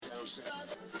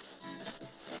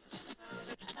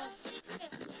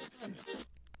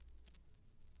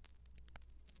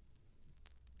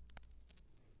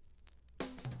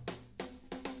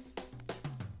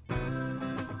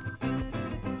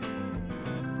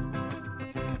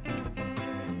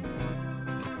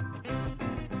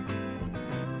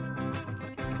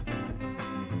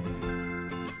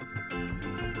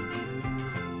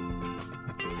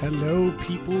Hello,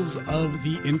 peoples of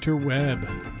the interweb.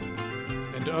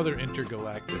 And other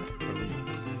intergalactic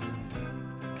arenas.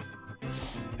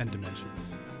 And dimensions.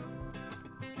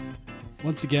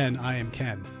 Once again, I am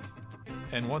Ken.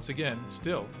 And once again,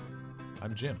 still,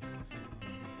 I'm Jim.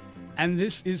 And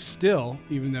this is still,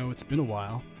 even though it's been a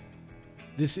while,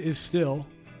 this is still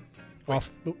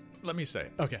Let me say,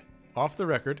 okay, off the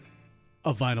record,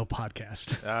 a vinyl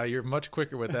podcast. you're much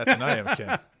quicker with that than I am,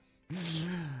 Ken.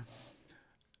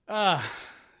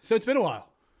 So it's been a while.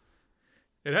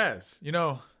 It has. You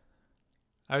know,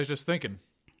 I was just thinking,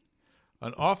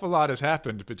 an awful lot has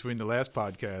happened between the last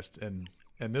podcast and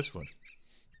this one.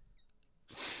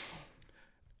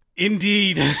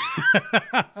 Indeed.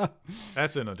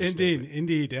 That's an understatement.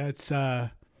 Indeed. It's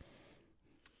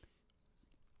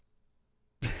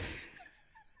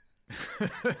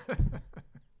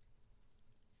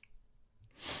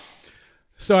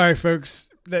sorry, folks.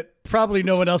 That probably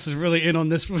no one else is really in on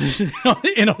this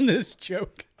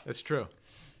joke. That's true.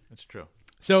 That's true.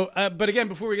 So, but again,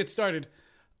 before we get started,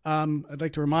 I'd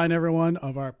like to remind everyone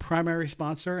of our primary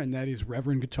sponsor, and that is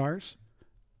Reverend Guitars.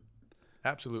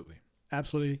 Absolutely.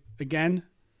 Absolutely. Again,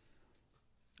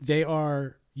 they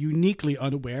are uniquely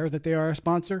unaware that they are a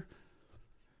sponsor,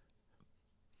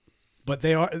 but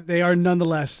they are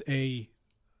nonetheless a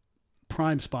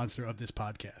prime sponsor of this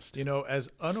podcast. You know,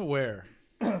 as unaware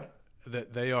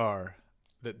that they are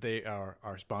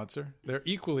our sponsor, they're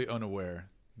equally unaware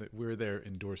that we're their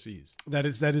endorsees. That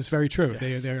is very true.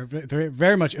 Yes. They're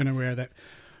very much unaware that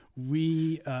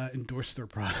we endorse their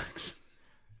products.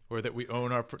 Or that we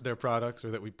own their products,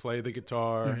 or that we play the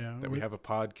guitar, that we have a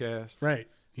podcast, right?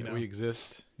 That we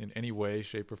exist in any way,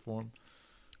 shape, or form.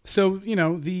 So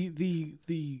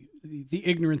the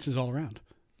ignorance is all around.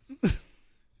 It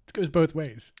goes both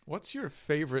ways. What's your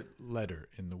favorite letter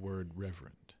in the word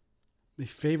reverend? My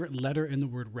favorite letter in the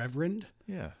word reverend?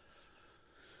 Yeah,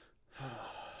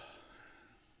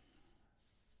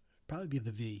 probably be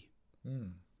the V.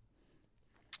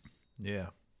 Yeah.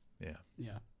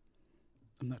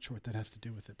 I'm not sure what that has to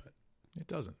do with it, but It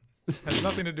doesn't. It has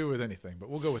nothing to do with anything, but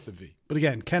we'll go with the V. But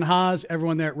again, Ken Haas,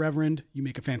 everyone there at Reverend, you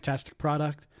make a fantastic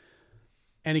product.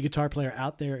 Any guitar player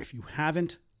out there, if you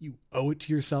haven't, you owe it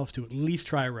to yourself to at least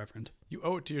try a Reverend. You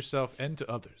owe it to yourself and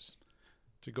to others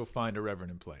to go find a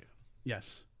Reverend and play it.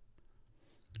 Yes.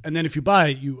 And then if you buy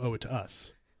it, you owe it to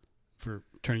us for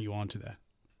turning you on to that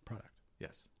product.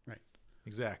 Yes. Right.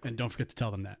 Exactly. And don't forget to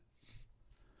tell them that.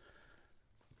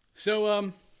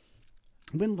 So,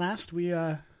 when last we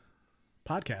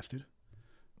podcasted,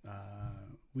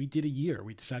 we did a year.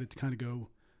 We decided to kind of go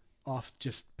off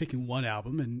just picking one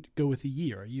album and go with a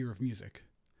year of music.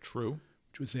 True.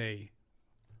 Which was it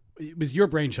was your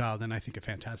brainchild, and I think a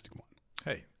fantastic one.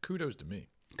 Hey, kudos to me.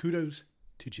 Kudos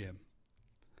to Jim.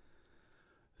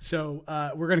 So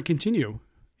we're going to continue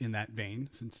in that vein,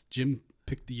 since Jim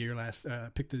picked the year last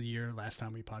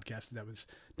time we podcasted. That was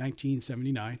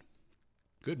 1979.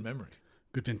 Good memory.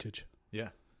 Good vintage. Yeah.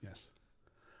 Yes.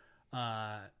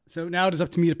 So now it is up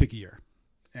to me to pick a year.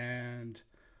 And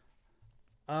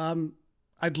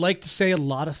I'd like to say a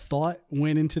lot of thought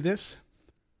went into this.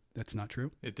 That's not true.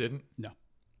 It didn't? No.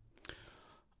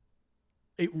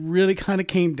 It really kind of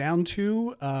came down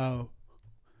to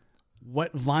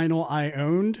what vinyl I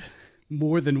owned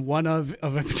more than one of a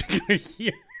particular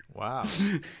year. Wow.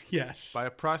 Yes. By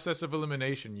a process of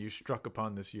elimination, you struck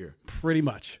upon this year. Pretty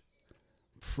much.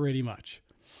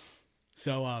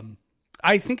 So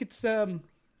I think it's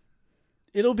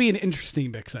it'll be an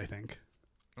interesting mix, I think.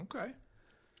 Okay.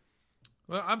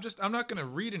 Well, I'm not going to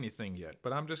read anything yet,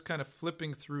 but I'm just kind of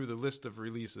flipping through the list of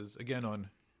releases again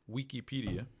on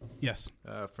Wikipedia. Yes.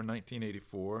 For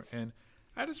 1984, and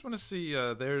I just want to see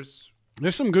there's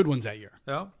some good ones that year.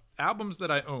 Well, albums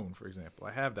that I own, for example.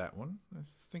 I have that one. I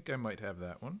think I might have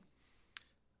that one.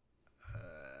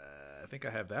 I think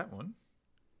I have that one.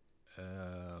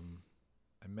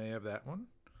 I may have that one.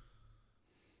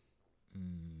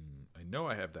 I know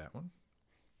I have that one.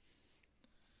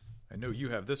 I know you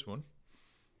have this one.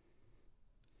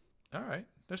 All right.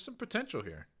 There's some potential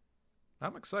here.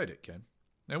 I'm excited, Ken.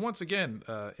 And once again,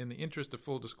 in the interest of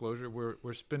full disclosure,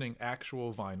 we're spinning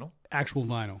actual vinyl. Actual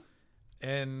vinyl.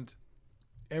 And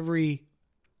every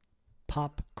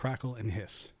pop, crackle, and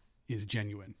hiss is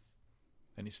genuine.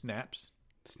 Any snaps?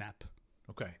 Snap.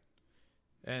 Okay.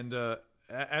 And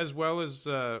as well as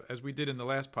we did in the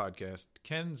last podcast,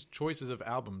 Ken's choices of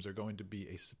albums are going to be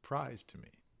a surprise to me.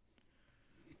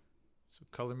 So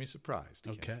color me surprised,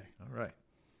 Ken. Okay. All right.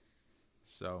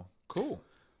 So, cool.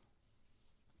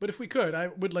 But if we could, I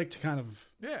would like to kind of...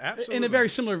 Yeah, absolutely. In a very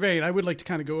similar vein, I would like to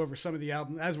kind of go over some of the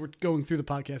albums. As we're going through the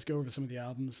podcast, go over some of the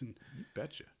albums. And you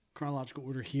betcha. Of chronological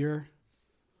order here.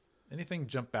 Anything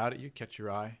jump out at you, catch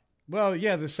your eye? Well,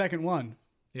 yeah, the second one.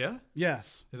 Yeah?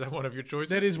 Yes. Is that one of your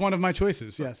choices? That is one of my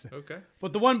choices, yes. Okay.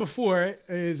 But the one before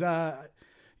is,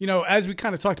 as we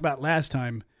kind of talked about last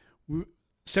time,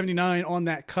 79 on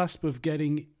that cusp of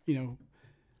getting,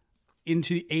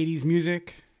 into the 80s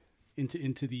music,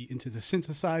 into the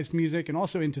synthesized music, and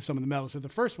also into some of the metal. So the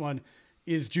first one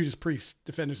is Judas Priest,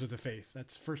 Defenders of the Faith.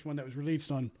 That's the first one that was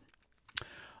released on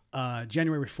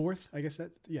January 4th, I guess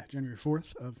January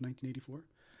 4th of 1984.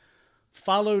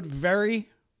 Followed very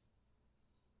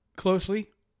closely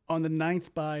on the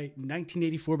 9th by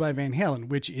 1984 by Van Halen,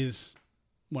 which is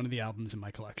one of the albums in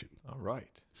my collection. All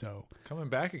right. So coming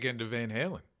back again to Van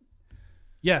Halen.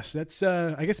 Yes, that's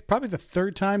I guess probably the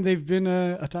third time they've been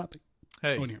a topic.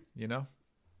 Hey, on here.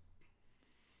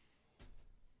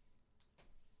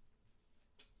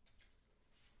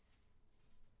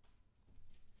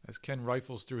 As Ken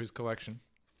rifles through his collection.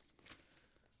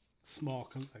 Small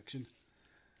collection.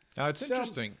 Now, it's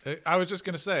interesting. I was just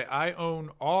going to say, I own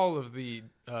all of the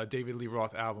David Lee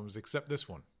Roth albums except this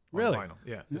one. On really? vinyl.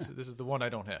 Yeah. This is the one I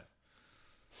don't have.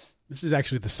 This is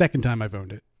actually the second time I've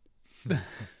owned it.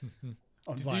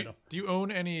 On vinyl. Do you own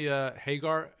any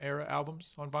Hagar era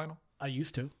albums on vinyl? I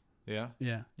used to. Yeah?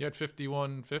 Yeah. You had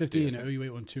 5150. 50 and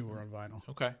OU812 were on vinyl.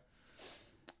 Okay.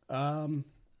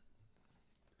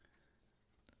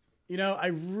 I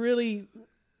really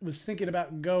was thinking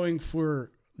about going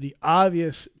for the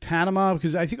obvious Panama,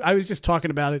 because I think I was just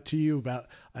talking about it to you about,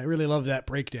 I really love that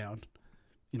breakdown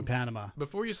in Panama.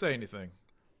 Before you say anything,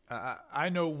 I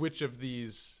know which of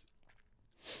these.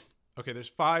 Okay, there's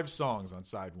 5 songs on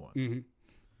side 1. Mm-hmm.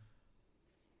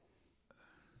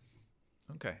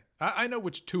 Okay. I know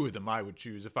which 2 of them I would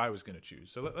choose if I was going to choose.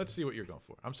 So let's see what you're going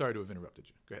for. I'm sorry to have interrupted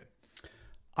you. Go ahead.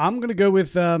 I'm going to go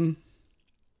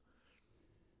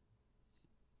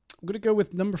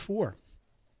with number 4.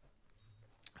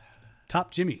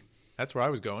 Top Jimmy. That's where I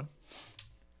was going.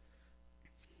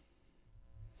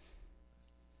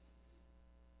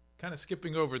 Kind of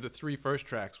skipping over the 3 first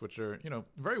tracks, which are,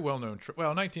 very well-known.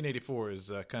 1984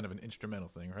 is kind of an instrumental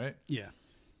thing, right? Yeah.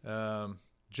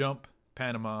 Jump,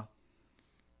 Panama.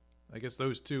 I guess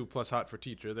those 2 plus Hot for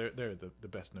Teacher, they're the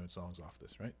best-known songs off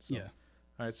this, right? So, yeah.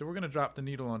 All right, so we're going to drop the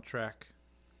needle on track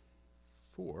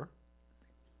 4.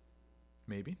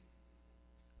 Maybe.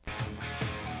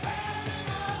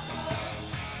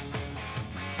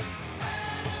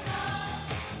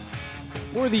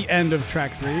 Or the end of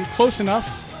track 3. Close enough.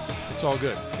 It's all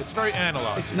good. It's very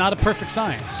analog. It's not a perfect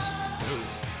science. No.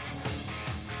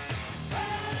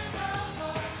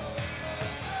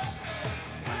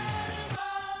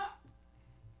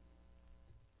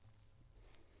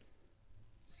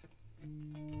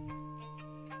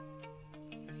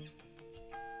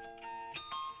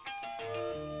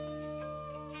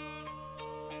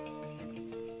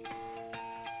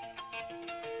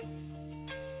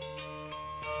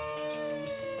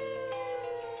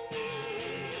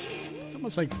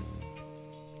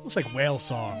 Almost like whale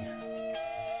song.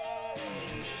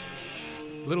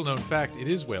 Little known fact, it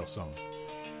is whale song.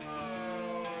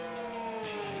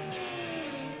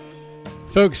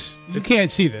 Folks, you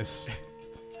can't see this.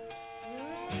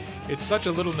 It's such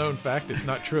a little known fact, it's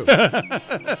not true.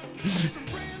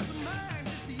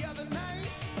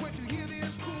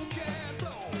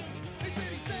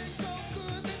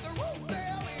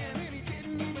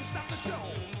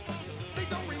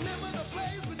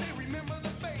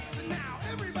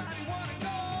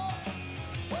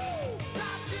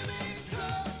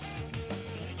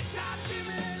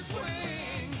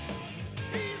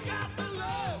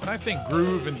 When I think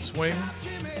groove and swing,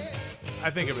 I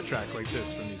think of a track like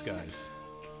this from these guys.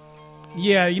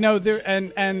 Yeah, there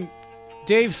and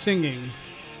Dave singing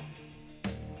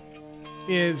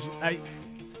is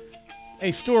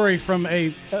a story from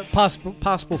a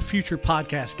possible future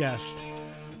podcast guest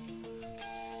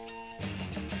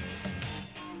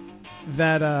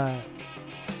that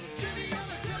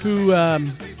who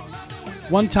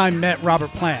one time met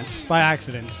Robert Plant by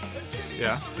accident.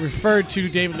 Yeah. Referred to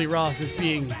David Lee Roth as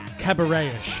being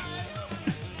cabaret-ish.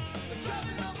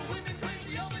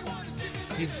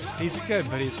 He's good,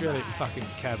 but he's really fucking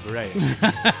cabaret.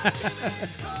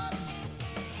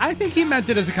 I think he meant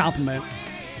it as a compliment.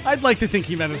 I'd like to think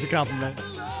he meant it as a compliment.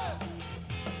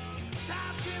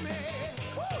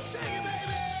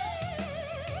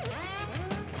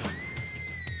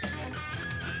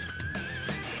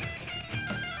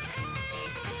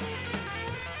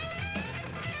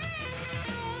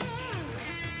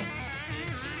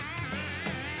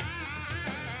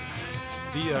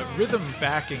 The rhythm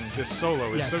backing this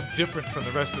solo is so different from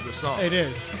the rest of the song. It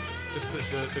is. Just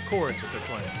the chords that they're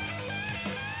playing.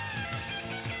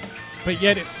 but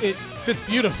yet it fits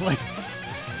beautifully.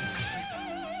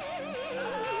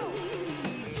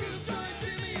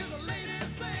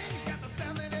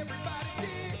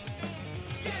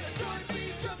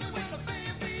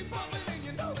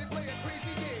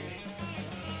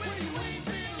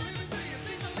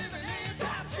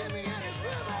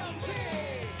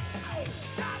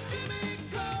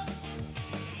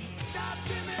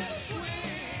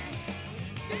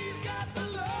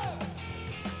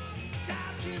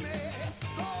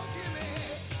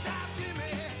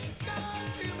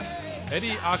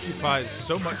 Eddie occupies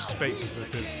so much space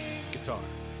with his guitar.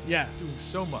 Yeah. Doing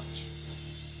so much.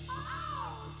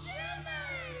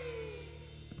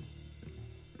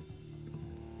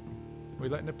 We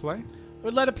letting it play?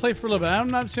 We'll let it play for a little bit. I'm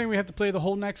not saying we have to play the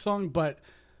whole next song, but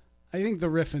I think the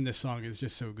riff in this song is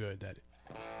just so good that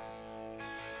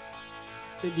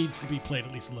it needs to be played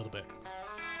at least a little bit.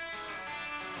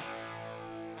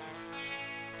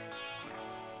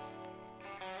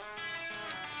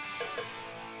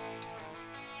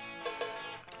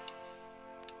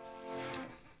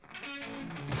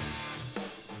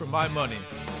 For my money,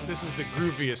 this is the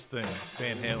grooviest thing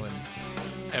Van Halen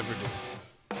ever did.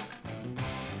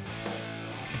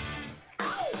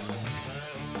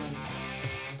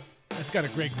 It's got a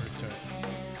great groove to it.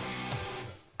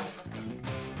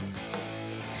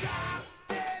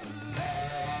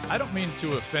 I don't mean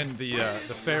to offend the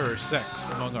fairer sex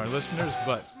among our listeners,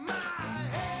 but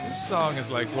this song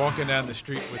is like walking down the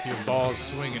street with your balls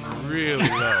swinging really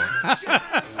low.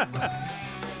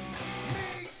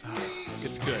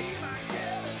 It's good.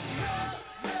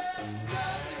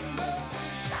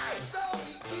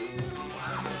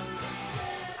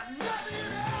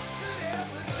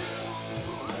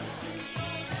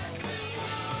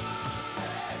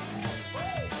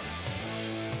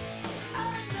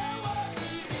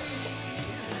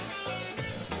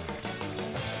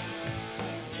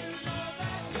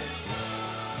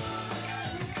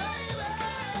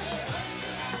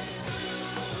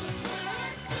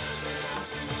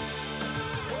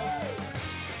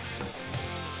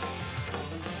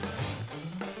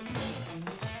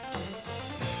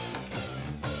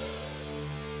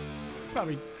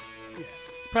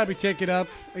 Probably take it up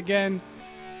again.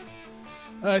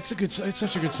 It's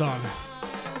such a good song.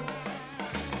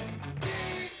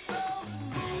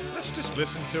 Let's just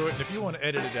listen to it. If you want to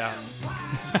edit it out,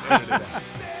 edit it out. Hey,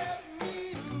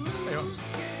 oh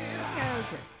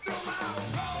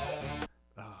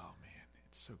man,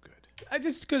 it's so good. I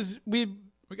just because we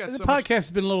got the so podcast much.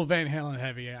 has been a little Van Halen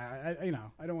heavy. I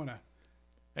I don't want to.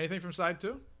 Anything from side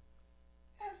two?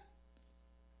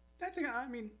 That thing. I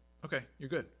mean. Okay, you're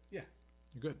good. Yeah.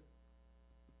 You're good.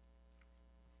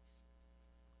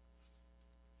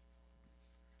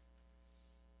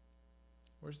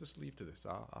 Where's the sleeve to this?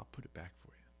 I'll put it back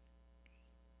for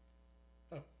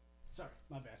you. Oh, sorry,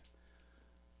 my bad.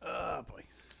 Oh boy.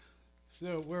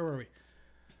 So where were we?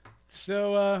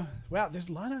 So wow, there's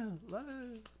a lot of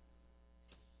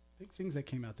big things that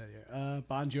came out that year.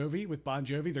 Bon Jovi with Bon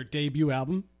Jovi, their debut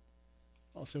album,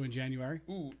 also in January.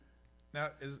 Ooh,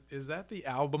 now is that the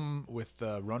album with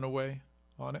Runaway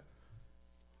on it?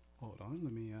 Hold on,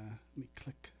 let me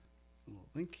click a little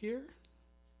link here.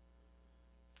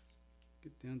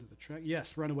 Get down to the track.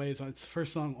 Yes, Runaway is on. It's the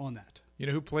first song on that. You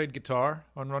know who played guitar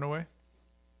on Runaway?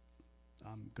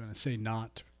 I'm gonna say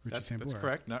not Richie Sambora. That's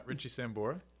correct, not Richie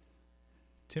Sambora.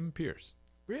 Tim Pierce.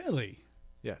 Really?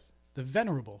 Yes. The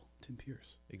venerable Tim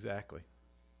Pierce. Exactly.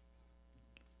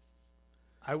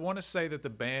 I want to say that the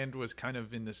band was kind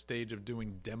of in the stage of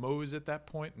doing demos at that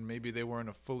point, and maybe they weren't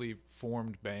a fully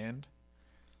formed band.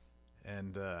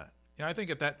 And I think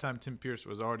at that time Tim Pierce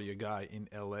was already a guy in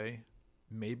L.A.,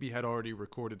 maybe had already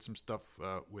recorded some stuff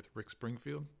with Rick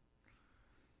Springfield.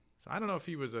 So I don't know if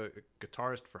he was a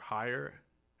guitarist for hire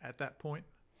at that point,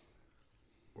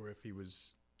 or if he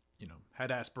was,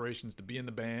 had aspirations to be in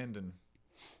the band and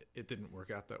it didn't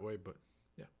work out that way. But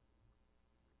yeah,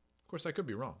 of course I could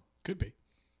be wrong. Could be.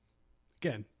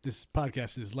 Again, this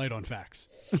podcast is light on facts.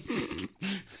 See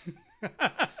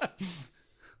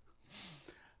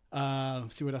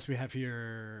what else we have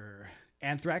here.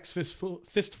 Anthrax,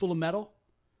 Fistful of Metal.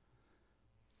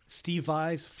 Steve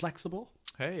Vai's Flexible.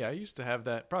 Hey, I used to have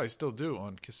that, probably still do,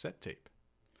 on cassette tape.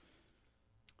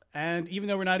 And even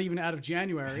though we're not even out of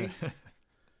January,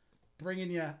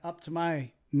 bringing you up to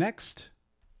my next.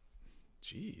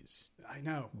 Jeez. I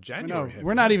know. January.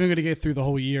 We're not even going to get through the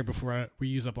whole year before we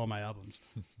use up all my albums.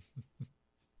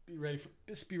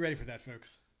 Just be ready for that,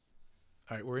 folks.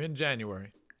 All right, we're in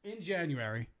January. In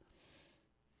January.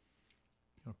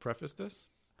 You want to preface this?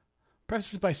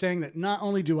 Preface by saying that not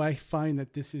only do I find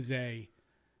that this is a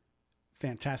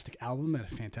fantastic album and a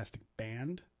fantastic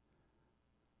band.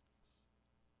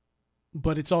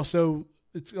 But it's also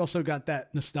got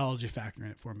that nostalgia factor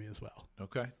in it for me as well.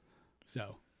 Okay.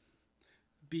 So,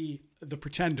 be The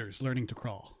Pretenders, Learning to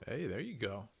Crawl. Hey, there you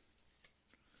go.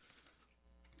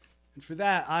 And for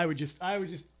that, I would just,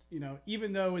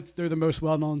 even though they're the most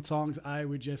well-known songs, I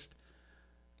would just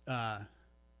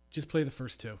play the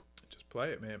first two. Just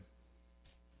play it, man.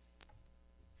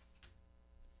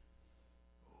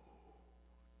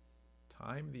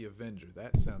 Time the Avenger.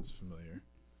 That sounds familiar.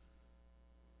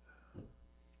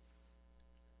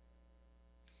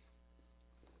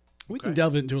 We can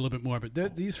delve into a little bit more,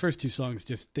 but these first two songs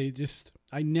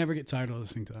I never get tired of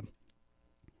listening to them.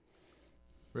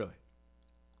 Really?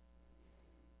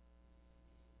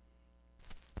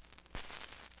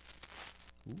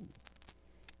 Ooh.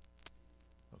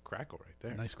 A crackle right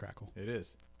there. Nice crackle. It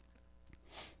is.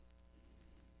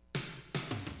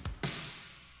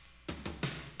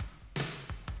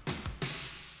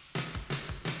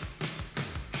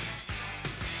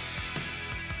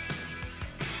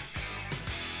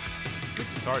 Good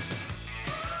guitar sound.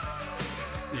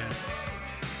 Yeah.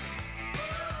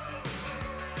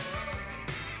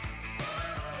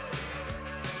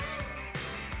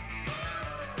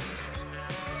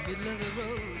 Middle of the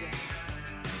road,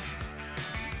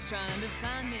 he's trying to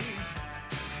find me.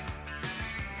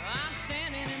 I'm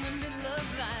standing in the middle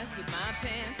of life with my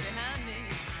pants behind me.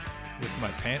 With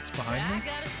my pants behind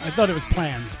me? I thought it was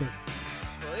Plans, but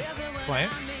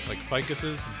Plants? Like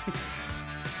ficuses?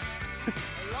 As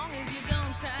long as you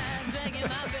don't tie dragging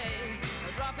my bag,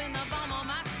 or dropping the bomb on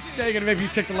my street. yeah, you're gonna make me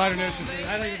check the liner notes.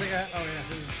 I don't even think I. Oh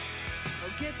yeah.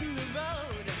 Or getting the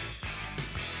road.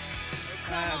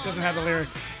 It doesn't have the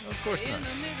lyrics. Of course not. In the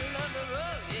middle of the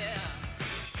road, yeah.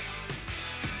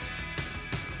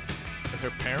 Are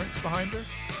her parents behind her?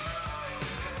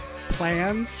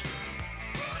 Plans.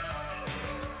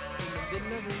 In the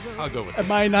middle of the road. I'll go with it.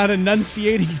 Am I not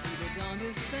enunciating? See the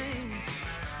darndest things.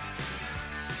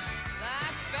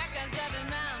 Like fat guys driving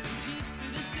round in jeeps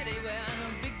through the city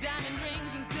wearing big diamond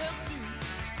rings and silk suits.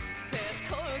 Past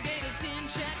corrugated tin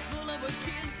shacks full of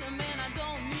kids. So man, I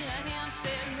don't mean a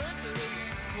Hampstead nursery.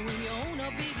 But when you own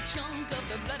a big chunk of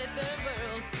the bloody third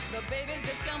world, the babies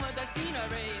just come with the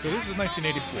scenery. So this is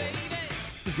 1984.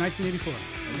 It's 1984.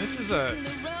 And this is a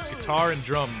guitar and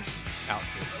drums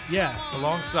outfit. Yeah.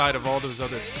 Alongside of all those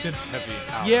other synth-heavy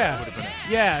albums. Yeah. Would have been it.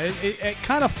 Yeah. It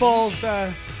kind of falls.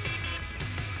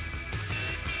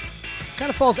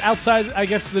 Outside, I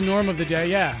guess, the norm of the day.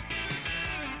 Yeah.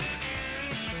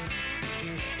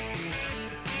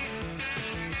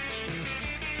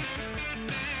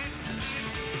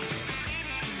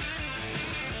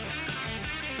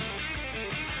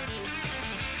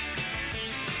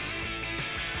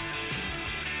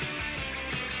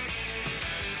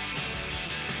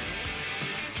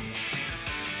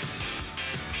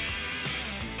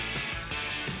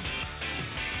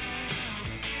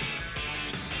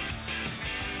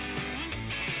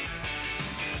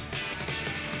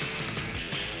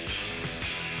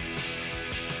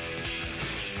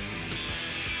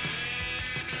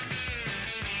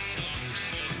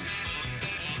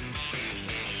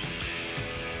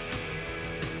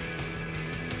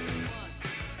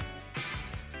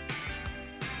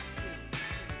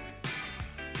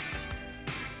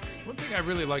 One thing I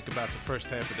really like about the first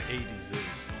half of the 80s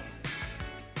is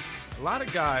a lot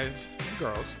of guys and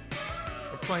girls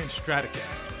are playing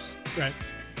Stratocasters, Right.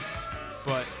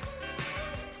 but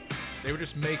they were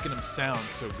just making them sound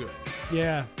so good.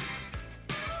 Yeah.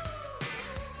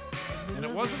 And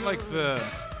it wasn't like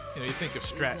you think of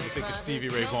Strat, you think of Stevie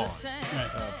Ray Vaughan. Right.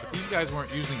 But these guys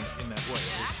weren't using it in that way.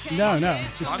 It was, No. a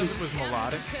lot of it was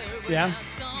melodic. Yeah.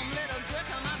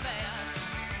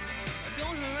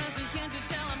 Don't harass me, can't you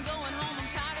tell I'm going home? I'm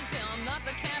tired as hell. I'm not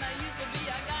the cat I used to be.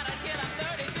 I got a kid, I'm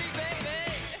 33,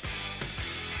 baby.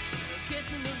 Get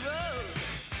in the road.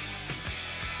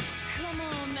 Come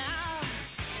on now.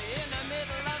 In the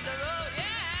middle of the road,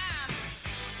 yeah.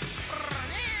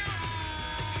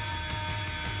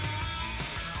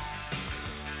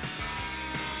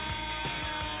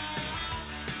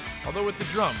 Although with the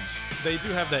drums, they do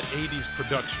have that 80s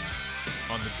production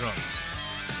on the drums,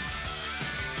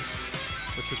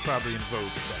 which was probably in vogue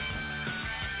at that time.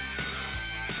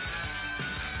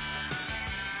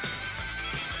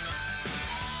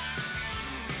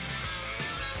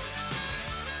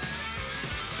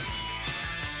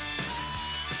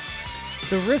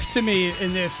 The riff to me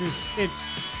in this it's.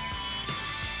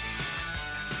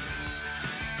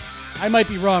 I might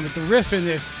be wrong, but the riff in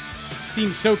this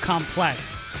seems so complex.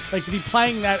 Like to be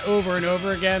playing that over and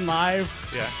over again live.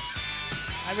 Yeah.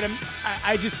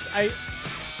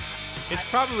 It's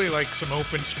probably like some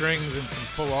open strings and some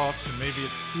pull-offs, and maybe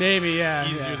it's yeah.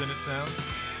 easier than it sounds.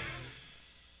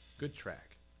 Good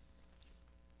track.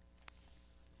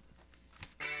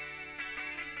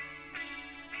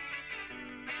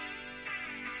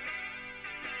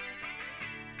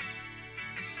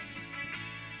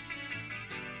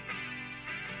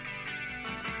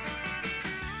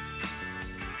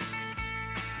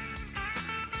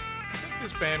 I think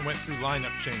this band went through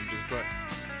lineup changes, but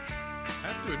I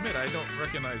have to admit I don't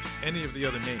recognize any of the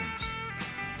other names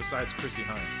besides Chrissy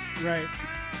Hynde. Right.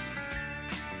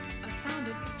 I found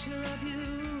a picture of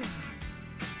you.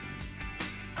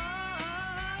 Oh,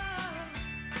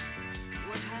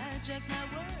 what hijacked my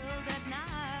world at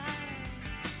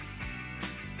night.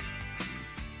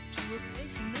 To a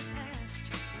place in the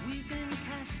past we've been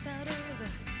cast out of.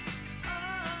 Oh,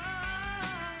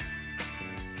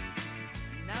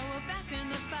 now we're back in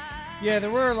the fight. Yeah,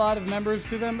 there were a lot of members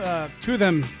to them. Two of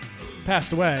them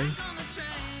passed away. On the train.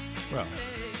 Well,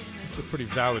 it's a pretty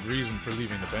valid reason for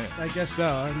leaving the band. I guess so.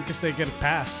 I guess they get a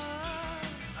pass.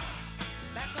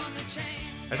 Back on the chain.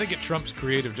 I think it trumps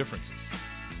creative differences.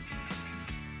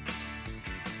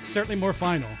 Certainly more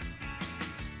final.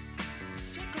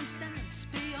 Circumstance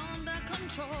beyond our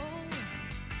control.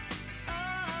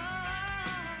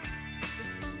 Ah, the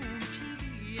phone,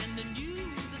 TV, and the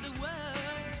news of the world.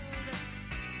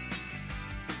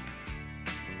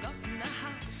 Got in the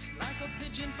house like a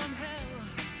pigeon from hell.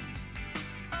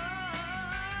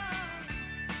 Ah,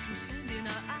 through sand in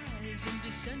our eyes and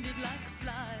descended like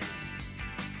flies.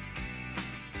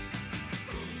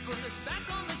 Put us back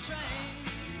on the train.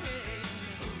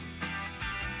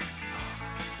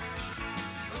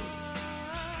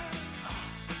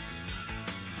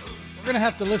 We're going to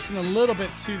have to listen a little bit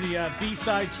to the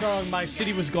B-side song, My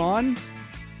City Was Gone.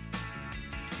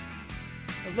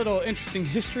 A little interesting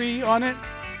history on it.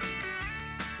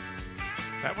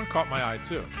 That one caught my eye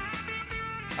too.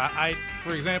 I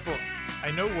for example,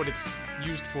 I know what it's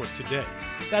used for today.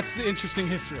 That's the interesting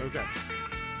history. Okay.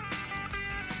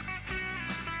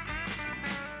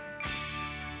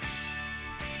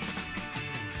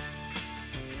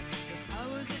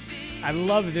 I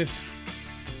love this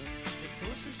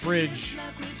bridge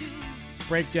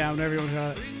breakdown.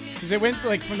 Everyone, because they went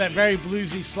like from that very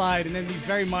bluesy slide and then these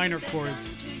very minor chords.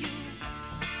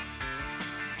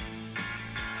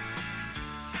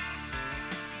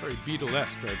 Very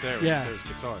Beatlesque right there. Yeah. With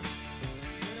those guitars.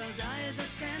 But I'll die as I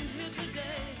stand here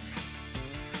today,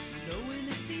 knowing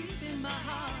it deep in my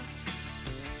heart,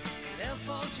 they'll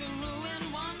fall to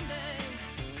ruin one day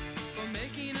for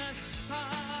making us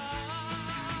part.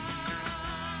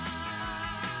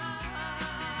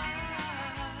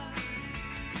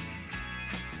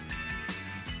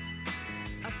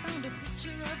 I found a picture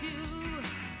of you.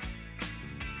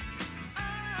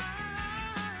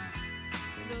 Ah,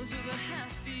 those were the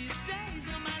happiest days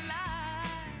of my life.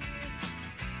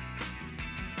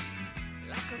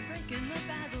 Like a break in the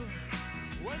battle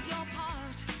was your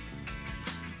part.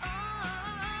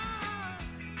 Oh,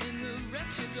 in the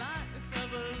wretched life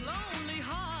of a lonely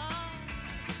heart.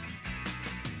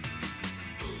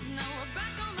 Now we're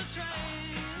back on the train.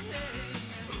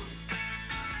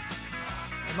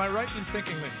 Am I right in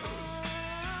thinking that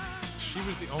she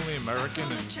was the only American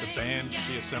and the band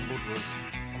she assembled was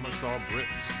almost all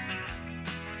Brits?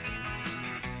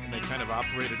 And they kind of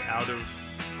operated out of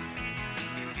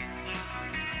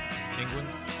England?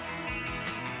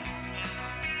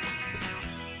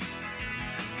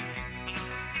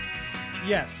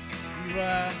 Yes,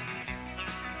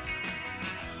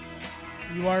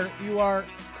 you are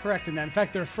correct in that. In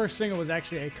fact, their first single was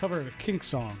actually a cover of a Kinks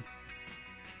song,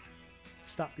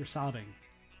 "Stop Your Sobbing."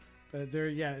 But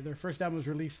their first album was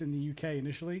released in the UK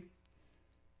initially.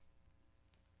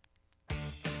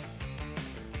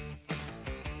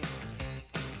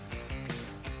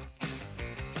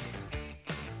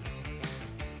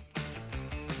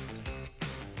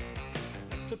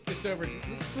 Flip this over.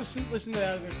 Let's listen to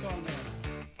that other song there.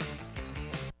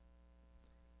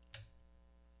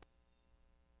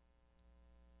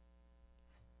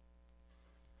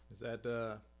 Is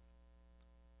that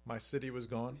My City Was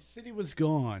Gone? City Was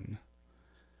Gone.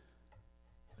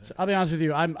 So I'll be honest with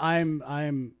you. I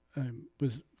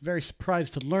was very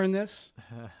surprised to learn this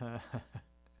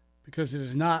because it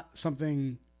is not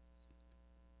something.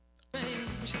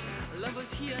 Love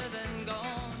was here then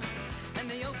gone, and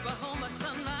the Oklahoma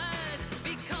sunrise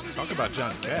becomes Talk about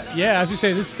John Cash. Yeah, as you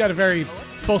say, this has got a very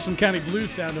Folsom County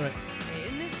blues sound to it.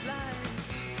 in this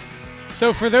life.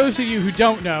 So for those of you who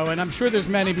don't know, and I'm sure there's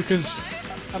many because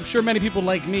I'm sure many people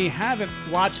like me haven't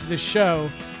watched this show,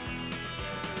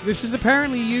 this is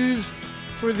apparently used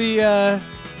for the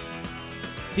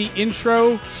the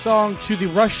intro song to the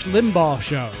Rush Limbaugh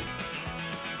show.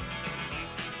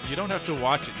 You don't have to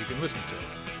watch it. You can listen to it.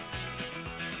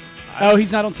 Oh,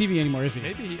 he's not on TV anymore, is he?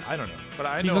 Maybe I don't know. But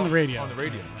I He's know on the radio. On the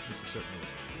radio. This is certainly.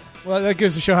 Well, that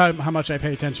goes to show how much I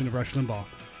pay attention to Rush Limbaugh.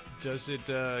 Does it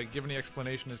give any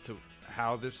explanation as to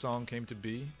how this song came to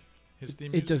be? His theme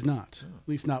It music? does not. Oh. At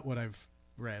least not what I've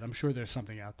read. I'm sure there's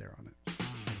something out there on it.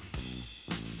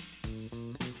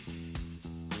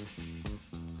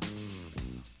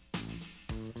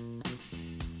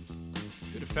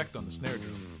 Good effect on the snare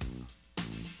drum.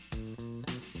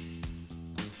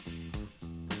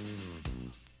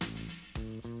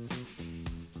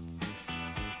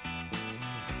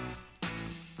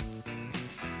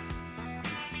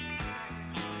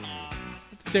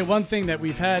 Say one thing that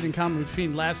we've had in common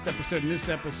between last episode and this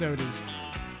episode is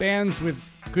bands with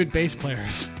good bass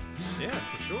players. Yeah,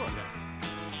 for sure.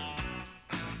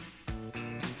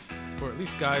 Or at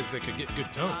least guys that could get good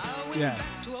tone. I went Yeah.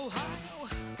 back to Ohio,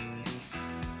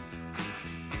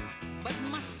 but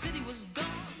my city was gone.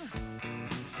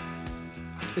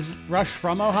 Is Rush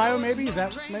from Ohio? Maybe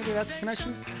that's the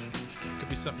connection. Could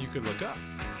be something you could look up.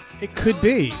 It could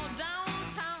be. Downtown,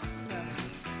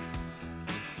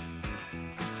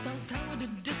 South Tower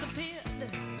had disappeared.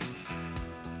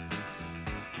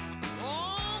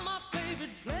 All my favorite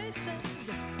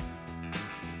places,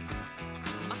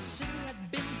 my city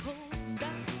had been pulled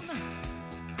down,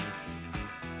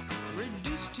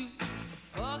 reduced to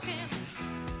parking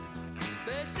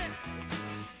spaces.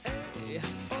 Hey,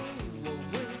 oh,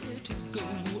 where to go,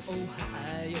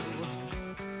 Ohio?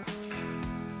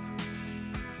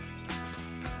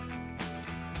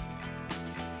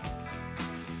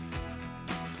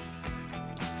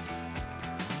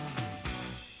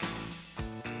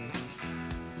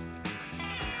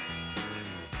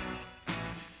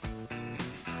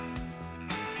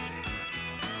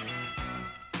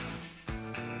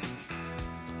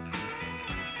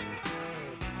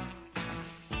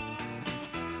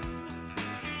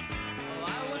 Oh,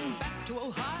 I went back to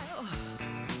Ohio,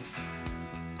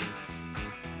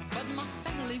 but my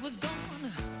family was gone.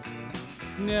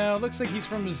 No, looks like he's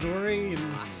from Missouri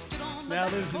and I stood on the now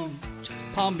back lives in porch.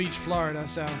 Palm Beach, Florida.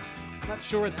 So, not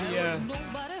sure what There was the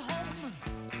nobody home.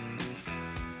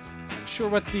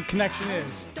 connection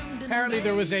is. Stunned in Apparently,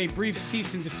 there was a amaze. brief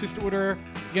cease and desist order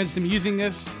against him using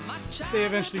this. My They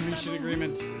eventually childhood reached an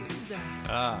agreement. memories.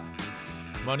 Ah.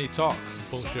 Money talks,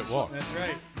 bullshit walks. That's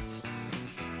right.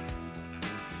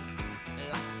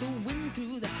 Like the wind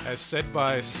through the As said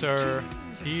by Sir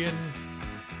Ian.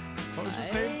 What was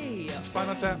his name? Hey,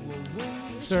 Spinal Tap?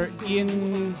 Sir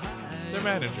Ian Their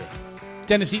manager.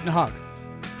 Dennis Eaton Hogg.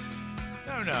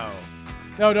 No.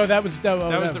 No, that was That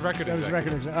was the record That was the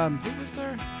record. executive. Who was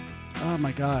there? Oh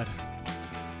my God.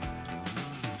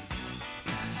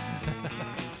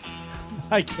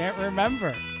 I can't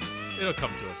remember. It'll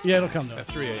come to us. Yeah, it'll come to At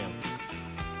us. 3 a.m.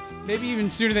 Maybe even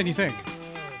sooner than you think.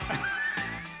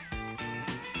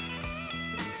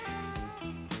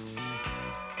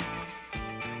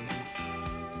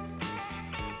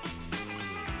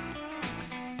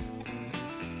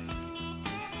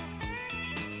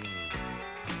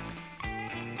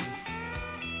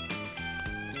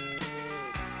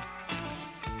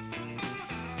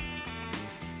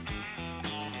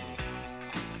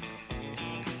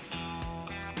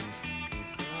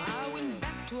 I went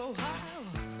back to Ohio,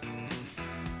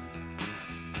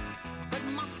 but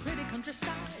my pretty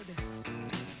countryside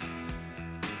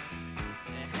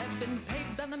had been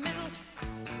paved down the middle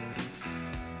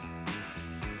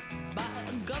by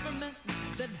a government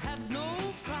that had no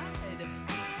pride.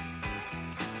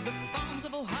 The farms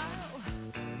of Ohio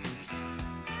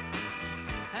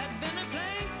had been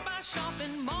replaced by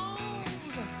shopping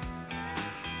malls,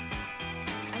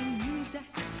 and music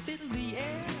filled the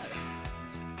air.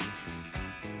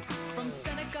 From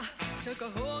Seneca to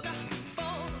Cuyahoga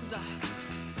Falls,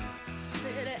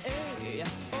 city, hey,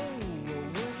 oh,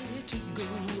 where to go,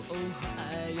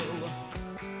 Ohio?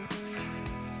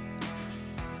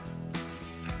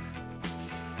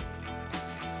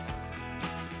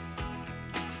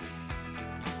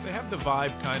 They have the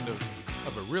vibe kind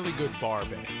of a really good bar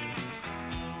band.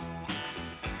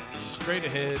 Straight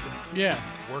ahead, Yeah.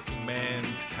 working man's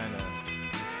kind of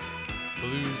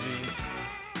bluesy,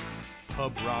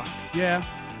 pub rock. Yeah.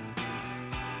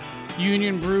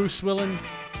 Union Brew swilling.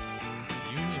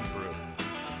 Union Brew.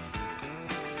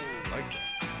 I like that.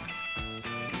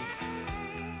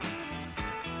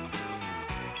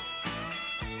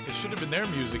 It should have been their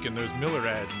music in those Miller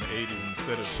ads in the 80s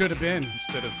instead of Should have been.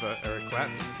 Eric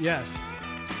Clapton. Yes.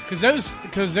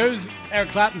 Because those Eric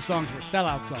Clapton songs were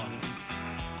sellout songs.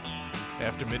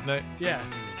 After Midnight. Yeah.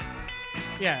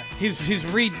 Yeah, his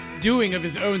redoing of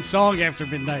his own song After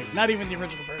Midnight, not even the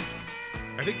original version.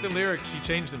 I think the lyrics he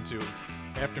changed them to,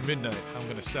 after midnight, I'm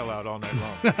going to sell out all night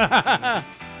long. Where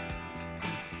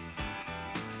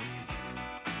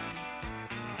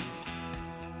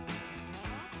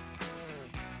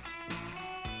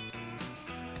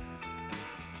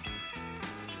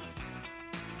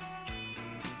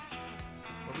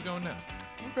are we going now?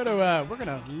 We're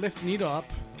gonna lift Nita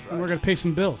up, and we're gonna pay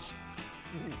some bills.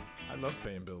 I love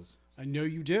paying bills. I know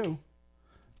you do,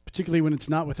 particularly when it's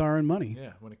not with our own money.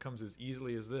 Yeah, when it comes as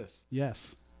easily as this.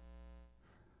 Yes.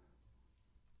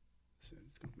 So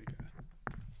it's gonna make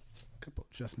a couple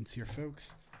adjustments here,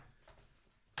 folks.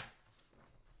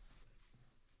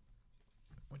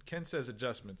 When Ken says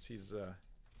adjustments, he's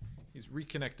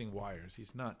reconnecting wires.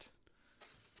 He's not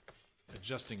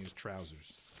adjusting his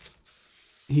trousers.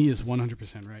 He is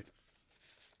 100% right.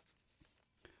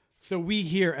 So we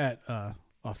here at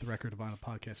Off the Record of Vinyl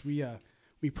Podcast,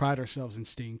 we pride ourselves in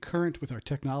staying current with our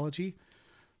technology,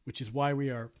 which is why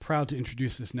we are proud to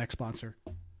introduce this next sponsor.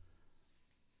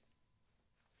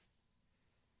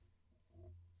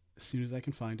 As soon as I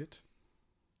can find it.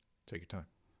 Take your time.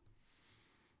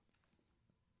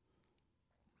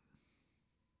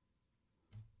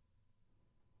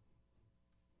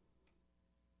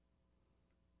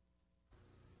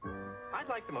 I'd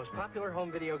like the most popular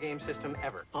home video game system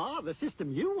ever. Ah, the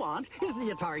system you want is the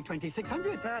Atari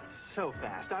 2600. Not so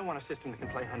fast. I want a system that can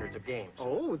play hundreds of games.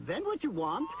 Oh, then what you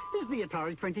want is the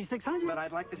Atari 2600. But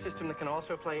I'd like the system that can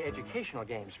also play educational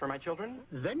games for my children.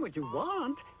 Then what you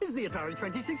want is the Atari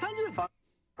 2600.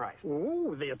 Price.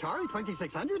 Oh, the Atari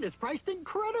 2600 is priced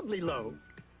incredibly low.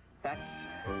 That's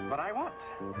what I want.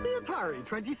 The Atari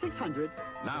 2600.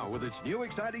 Now with its new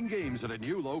exciting games at a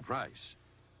new low price.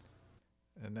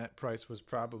 And that price was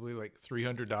probably like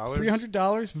 $300.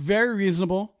 $300, very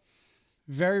reasonable.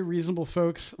 Very reasonable,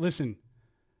 folks. Listen,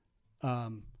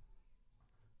 I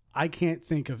can't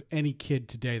think of any kid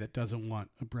today that doesn't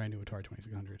want a brand new Atari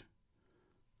 2600.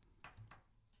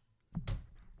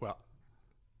 Well,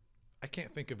 I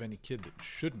can't think of any kid that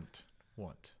shouldn't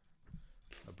want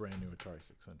a brand new Atari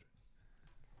 600.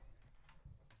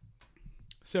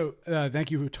 So,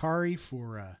 thank you, Atari,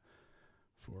 for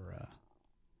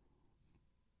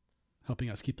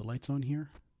helping us keep the lights on here.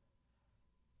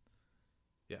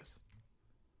 Yes.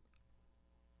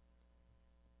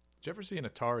 Did you ever see an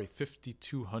Atari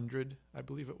 5200, I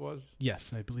believe it was?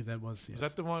 Yes, I believe that was. Yes. Was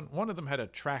that the one? One of them had a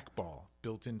trackball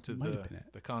built into Might have been it.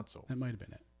 the console. That might have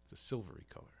been it. It's a silvery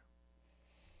color.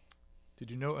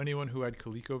 Did you know anyone who had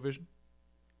ColecoVision?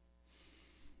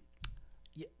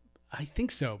 Yeah, I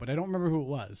think so, but I don't remember who it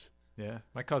was. Yeah,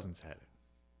 my cousins had it.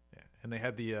 Yeah, and they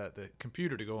had the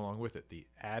computer to go along with it, the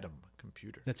Atom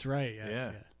computer. That's right.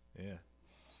 Yes, Yeah.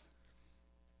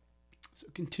 So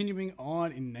continuing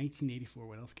on in 1984,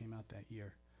 what else came out that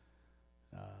year?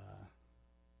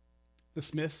 The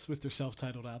Smiths with their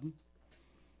self-titled album.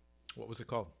 What was it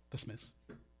called? The Smiths.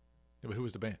 Yeah, but who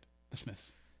was the band? The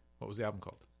Smiths. What was the album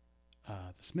called?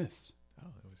 The Smiths. Oh,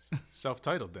 it was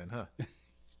self-titled then, huh?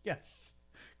 Yes.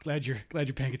 Glad you're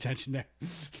paying attention there.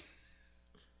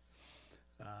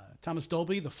 Thomas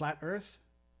Dolby, The Flat Earth.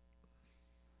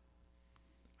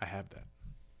 I have that.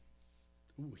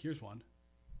 Ooh, here's one.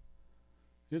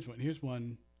 Here's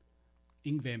one.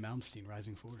 Yngwie Malmsteen,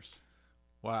 Rising Force.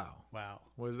 Wow. Wow.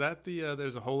 Was that the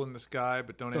There's a Hole in the Sky,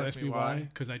 but don't ask me why?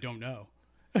 Because I don't know.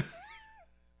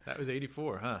 That was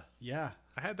 84, huh? Yeah.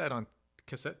 I had that on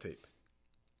cassette tape.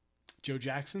 Joe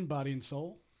Jackson, Body and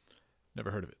Soul.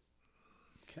 Never heard of it.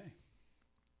 Okay.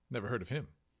 Never heard of him.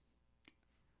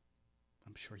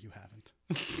 I'm sure you haven't.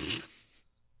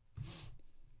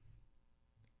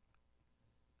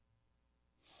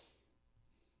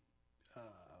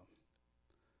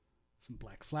 Some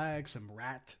Black Flag, some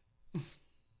Rat.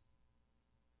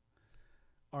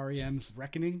 REM's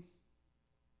Reckoning.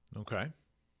 Okay.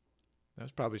 That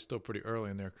was probably still pretty early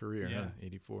in their career, Yeah. huh?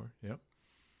 84. Yep.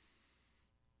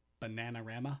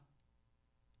 Bananarama.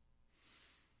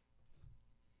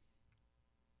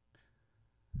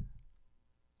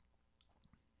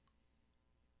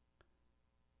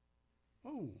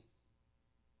 Oh.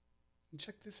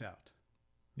 Check this out.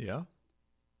 Yeah.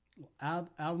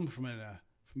 Album from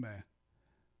a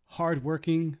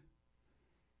hard-working,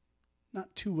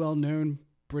 not too well-known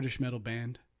British metal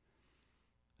band,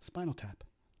 Spinal Tap.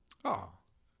 Oh.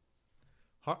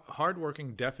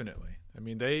 Hardworking, definitely. I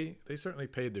mean, they certainly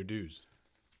paid their dues.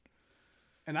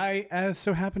 And I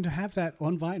so happen to have that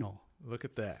on vinyl. Look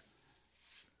at that.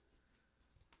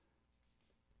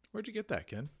 Where'd you get that,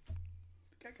 Ken? I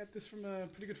think I got this from a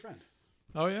pretty good friend.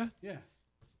 Oh, yeah? Yeah.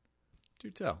 Do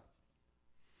tell.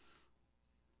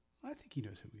 I I think he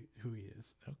knows who he is.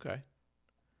 Okay.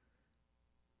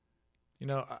 You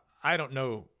know, I don't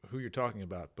know who you're talking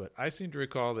about, but I seem to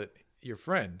recall that your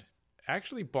friend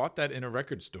actually bought that in a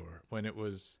record store when it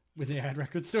was... When they had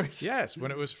record stores? Yes,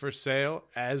 when it was for sale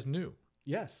as new.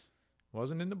 Yes.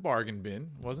 Wasn't in the bargain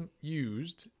bin, wasn't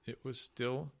used, it was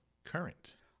still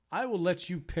current. I will let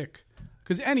you pick,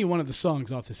 because any one of the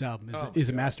songs off this album is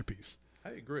a masterpiece.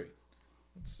 I agree.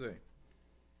 Let's see.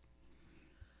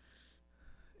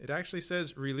 It actually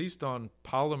says released on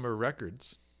Polymer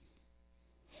Records.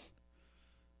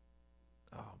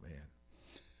 Oh, man.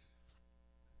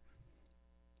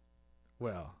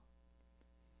 Well.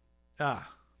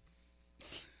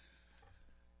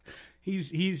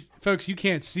 He's folks, you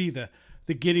can't see the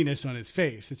giddiness on his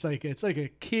face. It's like a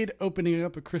kid opening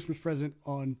up a Christmas present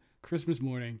on Christmas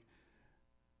morning.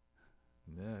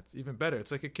 Yeah, it's even better.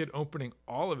 It's like a kid opening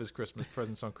all of his Christmas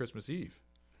presents on Christmas Eve.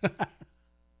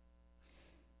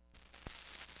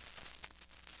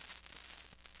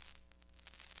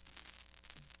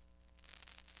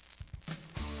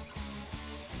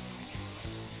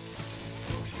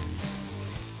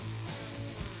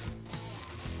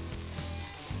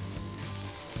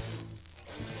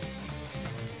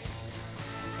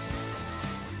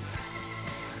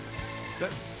 Is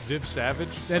that Viv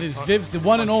Savage? That is On- Viv, the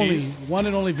one and on only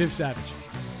keys? Viv Savage.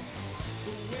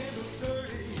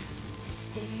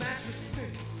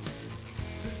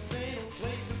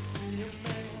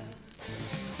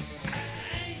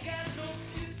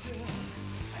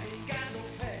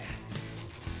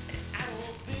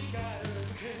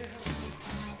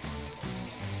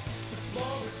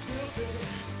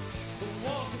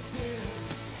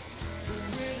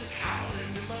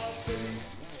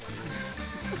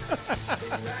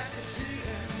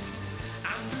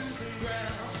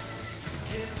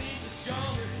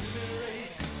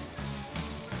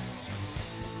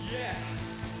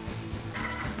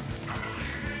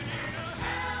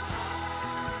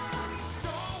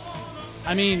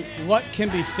 I mean, what can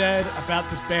be said about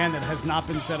this band that has not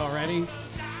been said already?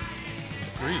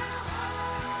 Agreed.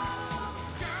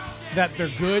 That they're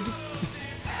good.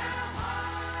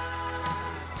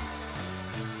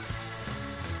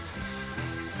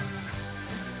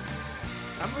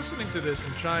 I'm listening to this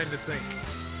and trying to think,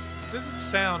 does it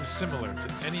sound similar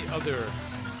to any other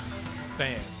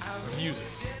bands or music?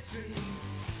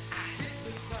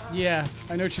 Yeah,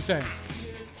 I know what you're saying.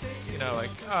 You know, like,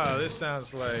 oh, this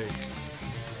sounds like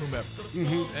whomever.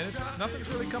 Mm-hmm. And it's nothing's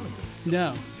really coming to me.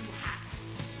 No.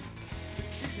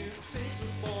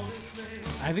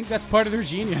 I think that's part of their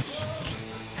genius.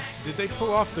 Did they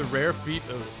pull off the rare feat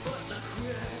of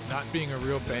not being a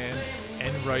real band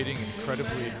and writing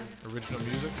incredibly original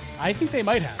music? I think they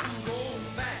might have.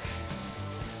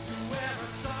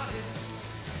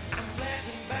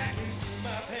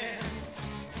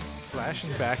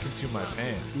 Flashing back into my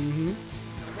pan. Mm-hmm.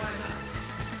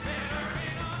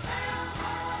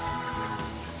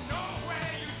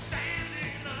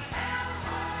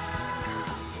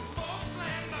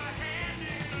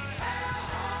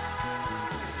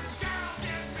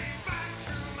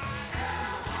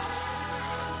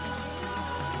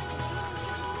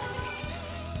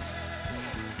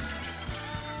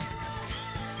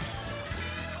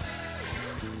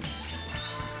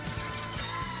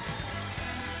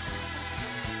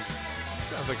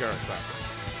 Sounds like Eric Clapton.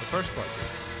 The first part did.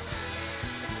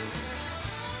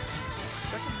 The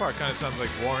second part kind of sounds like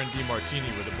Warren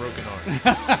DeMartini with a broken arm.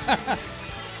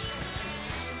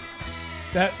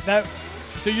 That.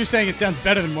 So you're saying it sounds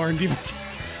better than Warren DeMartini?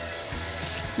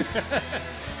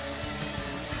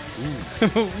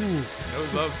 Ooh. No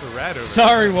love for Rad over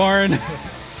Sorry, Warren.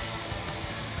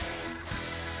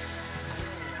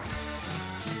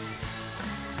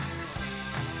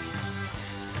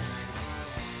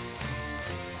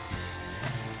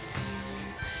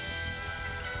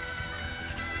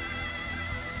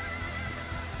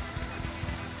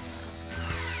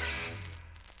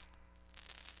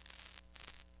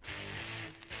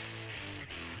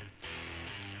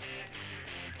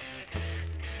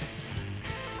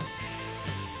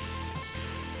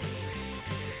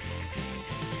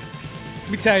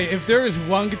 Let me tell you, if there is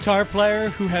one guitar player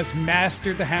who has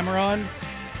mastered the hammer-on,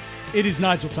 it is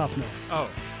Nigel Tufnell. Oh,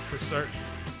 for certain.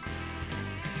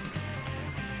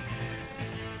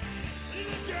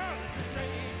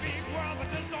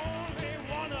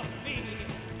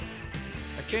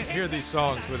 I can't hear these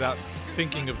songs without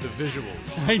thinking of the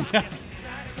visuals. I know.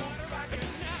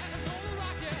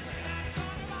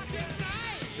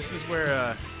 This is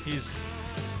where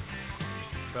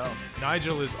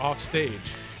Nigel is off stage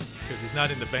because he's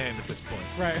not in the band at this point.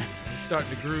 Right. He's starting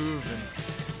to groove and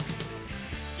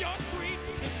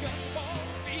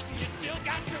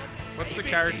What's the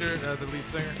character, the lead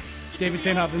singer? David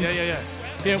St. Hubbins. Yeah.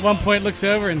 He at one point looks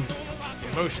over and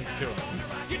Emotions to it.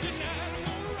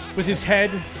 with his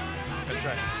head. That's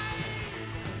right.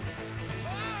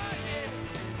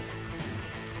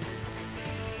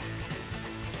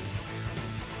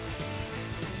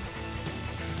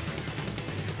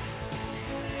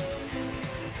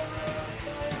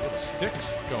 Little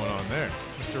sticks going on there,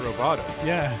 Mr. Roboto.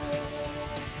 Yeah.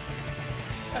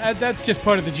 That's just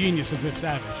part of the genius of Biff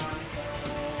Savage.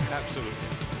 Absolutely.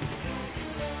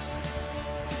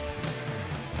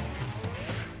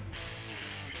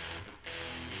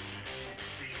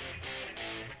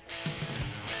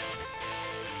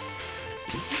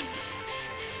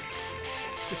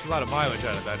 Gets a lot of mileage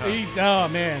out of that, huh? Oh,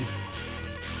 man.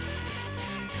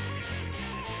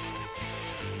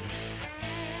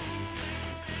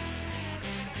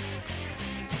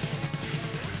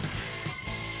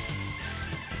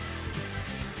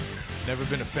 Never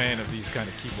been a fan of these kind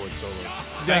of keyboard solos.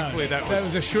 Thankfully, that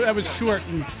was short.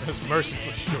 And that was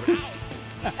mercifully short.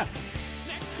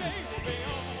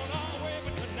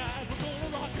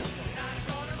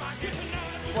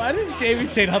 why does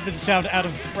David St. Hubbins sound out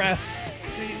of breath?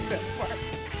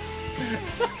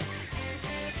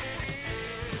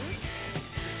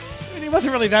 I mean, he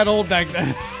wasn't really that old back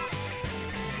then.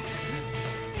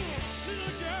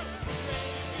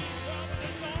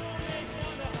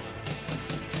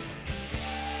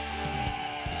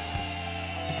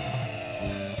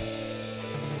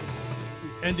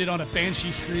 Ended on a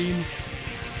Banshee scream.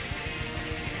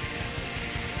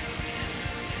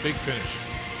 Big finish.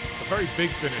 A very big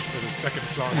finish for the second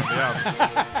song on the album.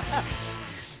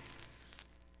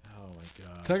 Oh my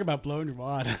god. Talk about blowing your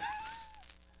wad.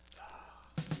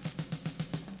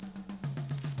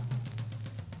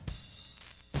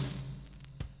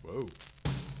 Whoa.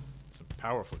 Some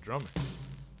powerful drumming.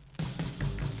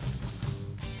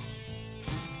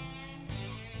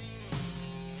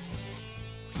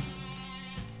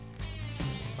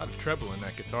 A lot of treble in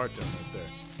that guitar tone right there.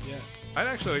 Yeah. I'd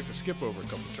actually like to skip over a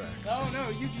couple tracks. Oh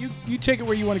no, you take it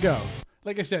where you want to go.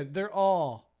 Like I said, they're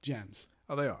all gems.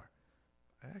 Oh, they are.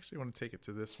 I actually want to take it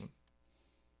to this one.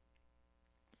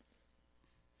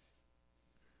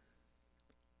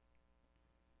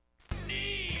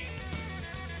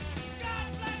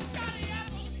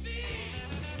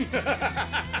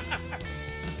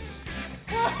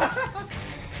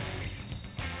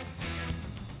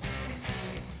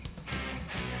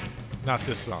 Not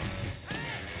this song.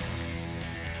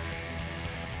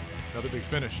 Another big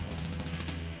finish.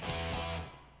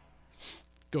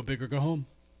 Go big or go home.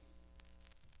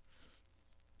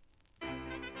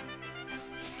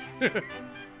 Cups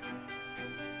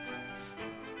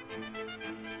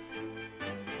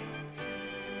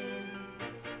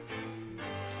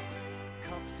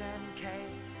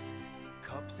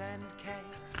and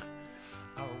cakes.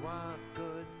 Oh, what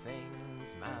good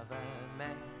things Mother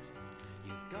makes.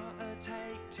 You've got to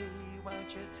take tea,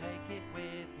 won't you take it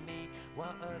with me?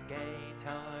 What a gay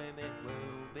time it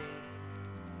will be.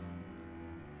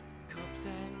 Cups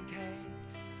and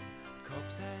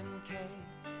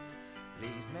cakes.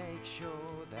 Please make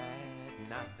sure that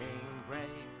nothing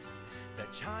breaks. The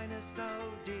china's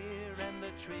so dear and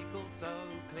the treacle's so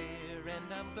clear,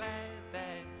 and I'm glad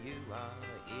that you are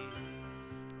here.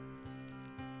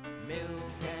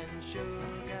 Milk and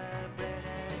sugar, bread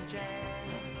and jam.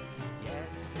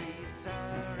 Yes, please,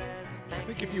 sir, and thank I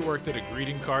think if you worked at a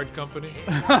greeting card company,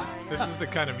 this is the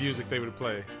kind of music they would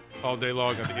play all day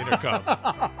long on the intercom.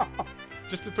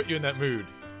 Just to put you in that mood.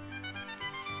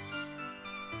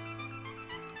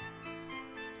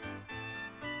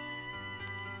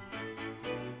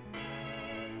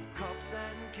 Cups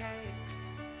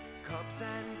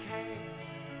and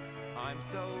cakes. I'm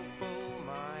so full,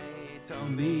 my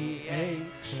tummy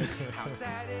aches. How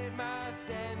sad it must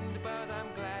end, but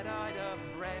I'm glad I'd a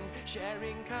friend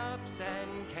sharing cups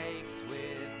and cakes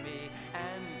with me,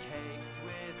 and cakes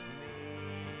with me.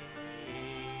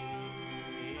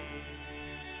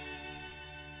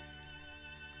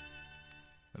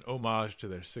 An homage to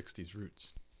their 60s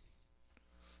roots.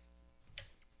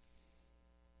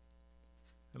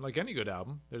 And like any good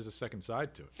album, there's a second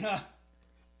side to it.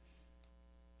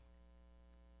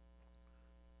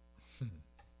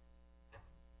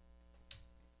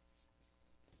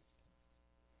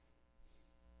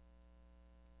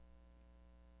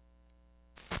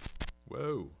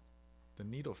 Whoa. The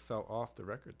needle fell off the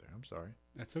record there. I'm sorry.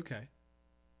 That's okay.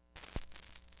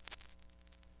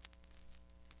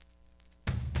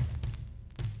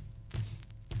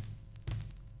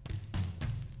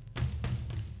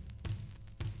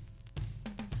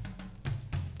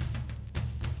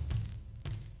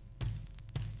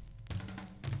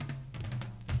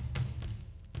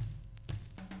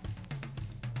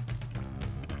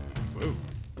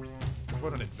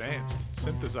 What an advanced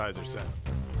synthesizer sound.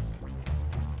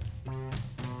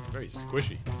 It's very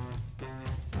squishy.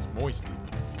 It's moisty.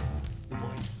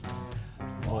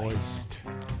 Moist.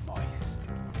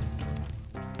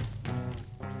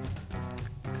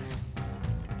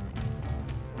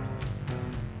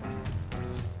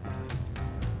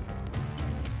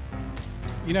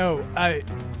 You know,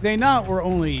 they not were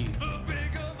only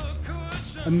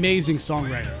amazing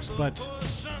songwriters, but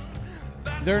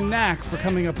their knack for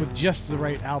coming up with just the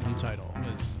right album title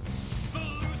was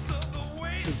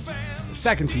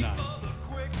second to none.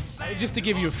 Just to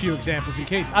give you a few examples, in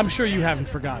case I'm sure you haven't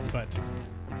forgotten, but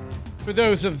for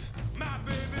those of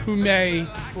who may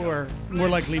or more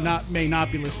likely may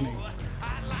not be listening,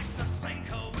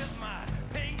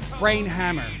 Brain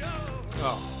Hammer.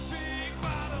 Oh.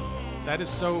 That is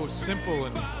so simple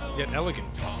and yet elegant.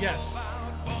 Yes.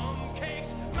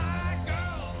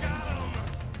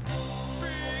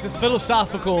 The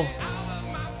philosophical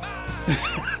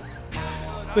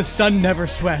The sun never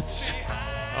sweats.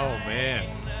 Oh, man.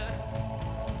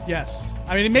 Yes.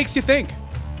 I mean, it makes you think.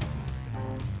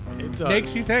 It does.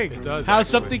 Makes you think. It does. How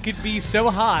actually. something could be so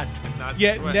hot, And not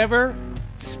yet sweat. never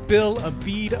spill a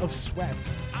bead of sweat.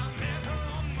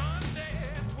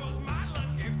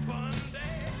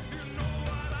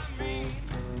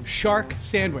 Shark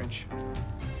sandwich.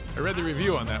 I read the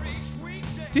review on that one.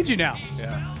 Did you now?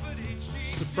 Yeah.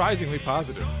 Surprisingly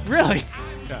positive. Really?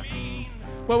 Yeah.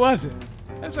 What was it?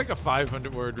 That's like a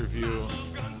 500-word review.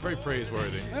 Very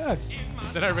praiseworthy. That's-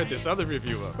 Then I read this other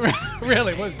review of it.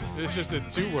 really? Was it? It's just a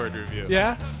 2-word review.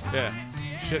 Yeah? Yeah.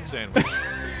 Shit sandwich.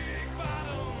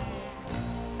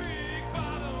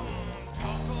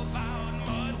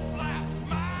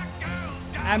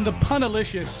 And the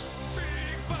punalicious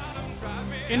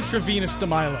intravenous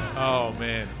DeMilo. Oh,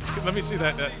 man. Let me see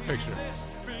that picture.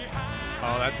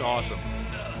 Oh, that's awesome.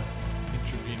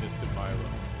 Intravenous DeMilo.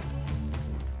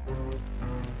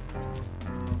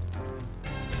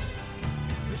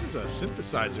 This is a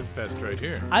synthesizer fest right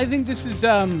here. I think this is,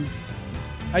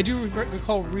 I do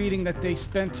recall reading that they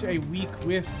spent a week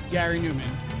with Gary Newman.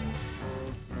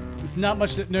 There's not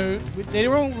much that they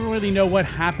don't really know what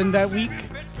happened that week.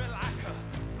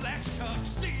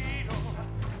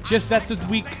 Just that the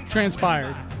week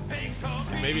transpired.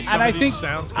 And maybe some And of I these think,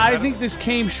 sounds come out of- this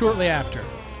came shortly after.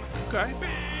 Okay.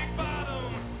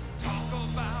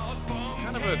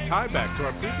 Kind of a tie back to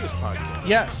our previous podcast.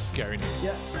 Yes. Gary Newman.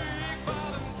 Yes.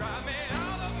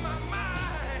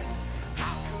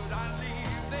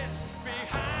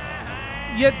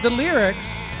 Yet the lyrics,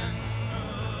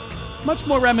 much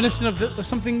more reminiscent of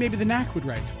something maybe the Knack would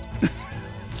write.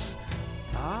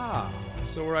 Ah.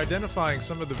 So we're identifying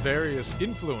some of the various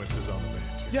influences on the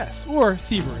band. Yes, or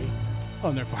thievery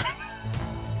on their part.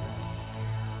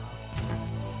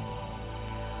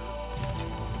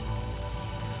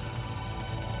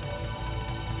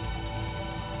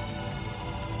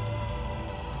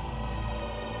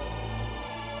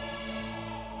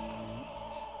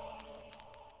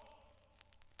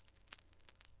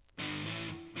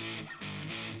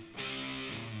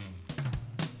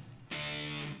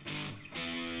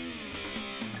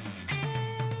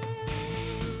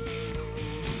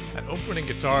 That opening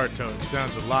guitar tone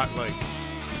sounds a lot like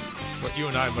what you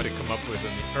and I might have come up with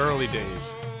in the early days.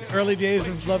 The early days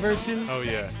of Love Urchins. Oh,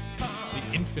 yeah.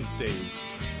 The infant days.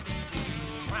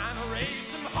 Trying to raise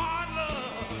some hard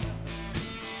love.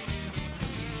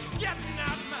 Getting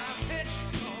out my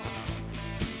pitchfork.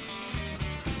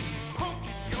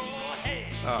 Poking your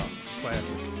head. Oh,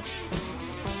 classic.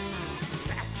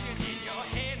 Scratching in your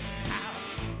head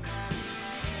house.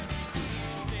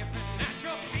 Sniffing at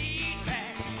your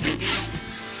feedback.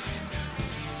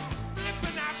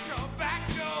 Slipping out your back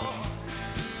door.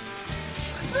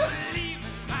 Leaving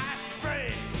my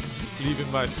spray.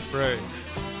 Leaving my spray.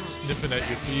 Sniffing at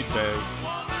your feedback.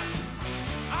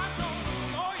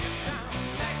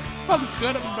 I'm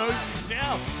gonna mow you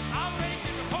down.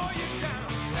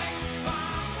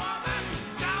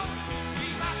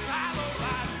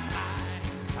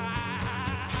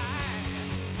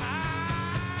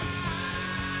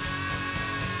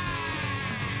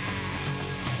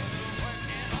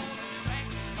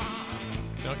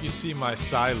 Don't you see my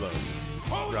silo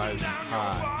rising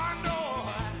high?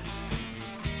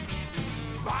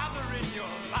 Bothering your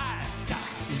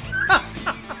lifestyle.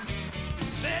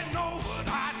 They know what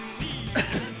I need.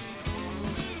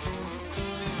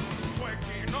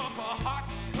 Working up a hot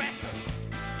sweater.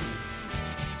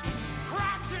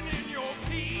 Crouching in your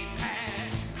pea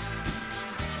patch.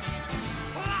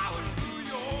 Plowing through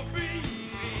your bean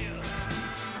field.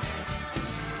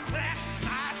 That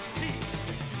I see.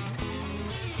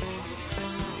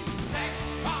 Sex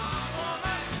bomb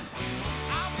woman.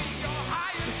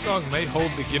 song may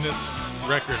hold the Guinness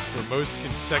record for most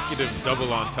consecutive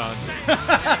double entendre.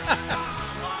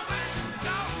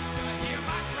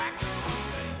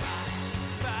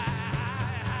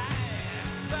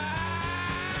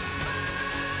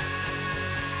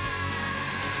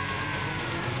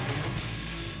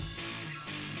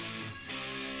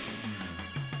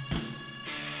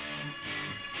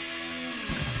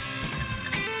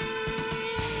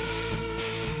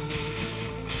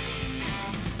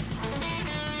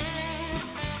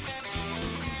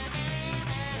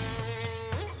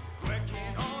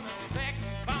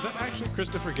 Is that actually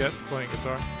Christopher Guest playing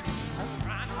guitar?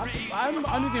 I'm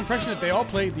under the impression that they all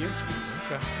played the instruments.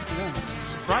 Okay. Yeah.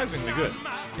 Surprisingly good.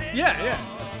 Yeah.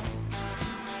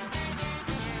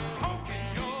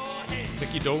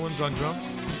 Mickey Dolenz on drums.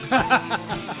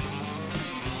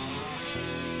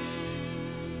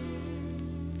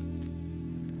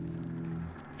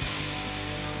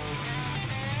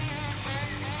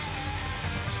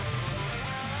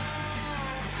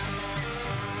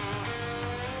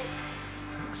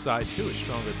 Side 2 is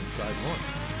stronger than side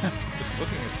 1. Just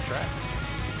looking at the tracks.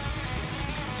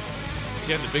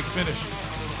 Again, the big finish.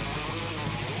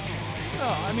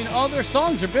 Oh, I mean, all their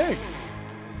songs are big.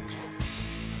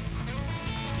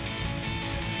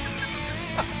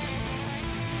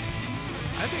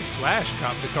 I think Slash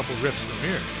copped a couple riffs from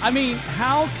here. I mean,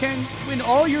 how can, when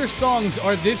all your songs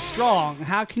are this strong,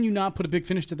 how can you not put a big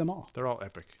finish to them all? They're all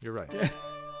epic. You're right.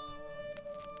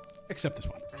 Except this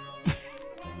one.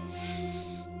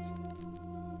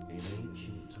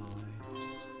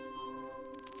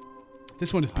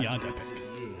 This one is beyond epic.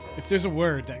 If there's a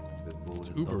word that is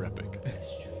uber epic.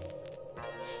 It's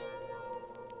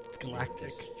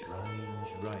galactic. Strange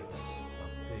race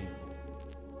of people,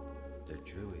 the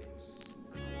Druids.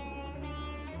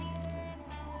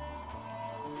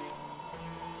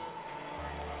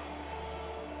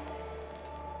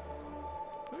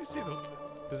 Let me see.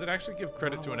 Does it actually give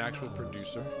credit to an actual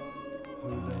producer? Who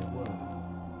they were,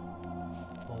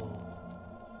 or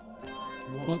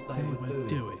What they were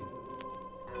doing.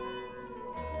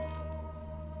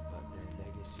 but their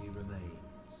legacy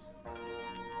remains.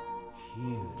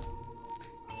 Hewn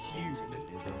into the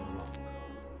living rock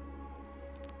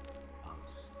on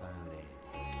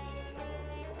Stonehenge.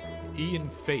 Ian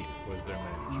Faith was their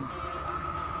manager.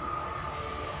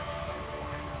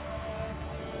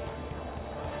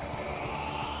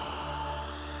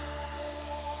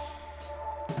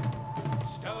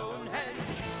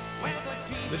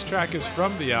 This track is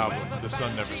from the album The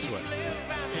Sun Never Sweats.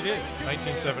 It is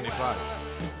 1975.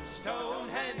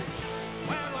 Stonehenge,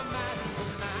 where a man's a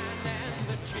man and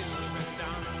the children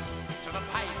dance to the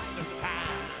pipes of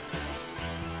time.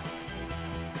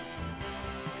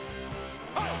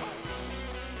 Oh!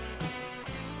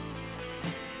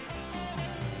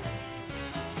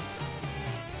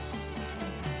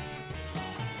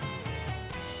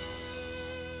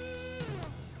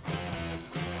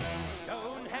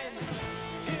 Stonehenge,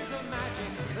 'tis a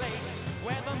magic place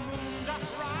where the moon doth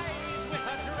rise with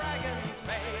her dragon's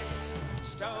face.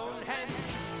 Stonehenge,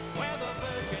 where the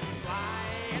virgins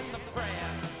lie and the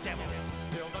prayers of devils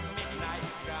fill the midnight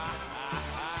sky.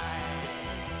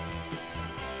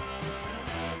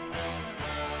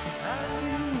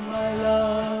 My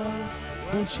love,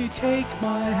 won't you take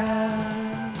my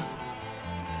hand?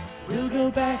 We'll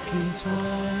go back in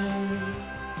time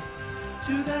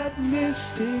to that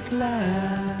mystic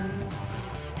land.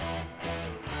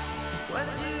 When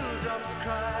the dewdrops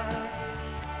cry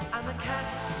and the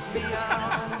cats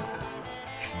meow,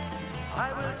 I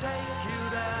will take you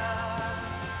there.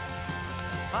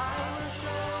 I will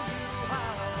show you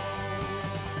how.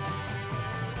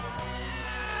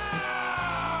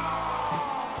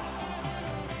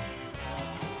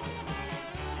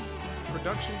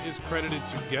 Production is credited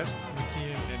to Guest,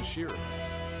 McKeon, and Shearer.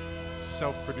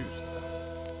 Self-produced.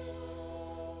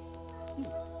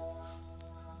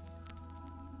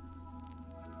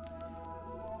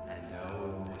 And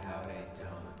oh, how they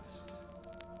danced,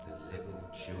 the little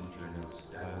children of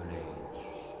Stonehenge,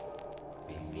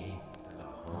 beneath the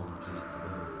haunted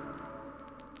moon,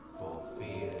 for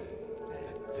fear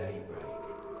that daybreak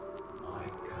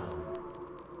might come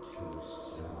too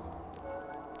soon.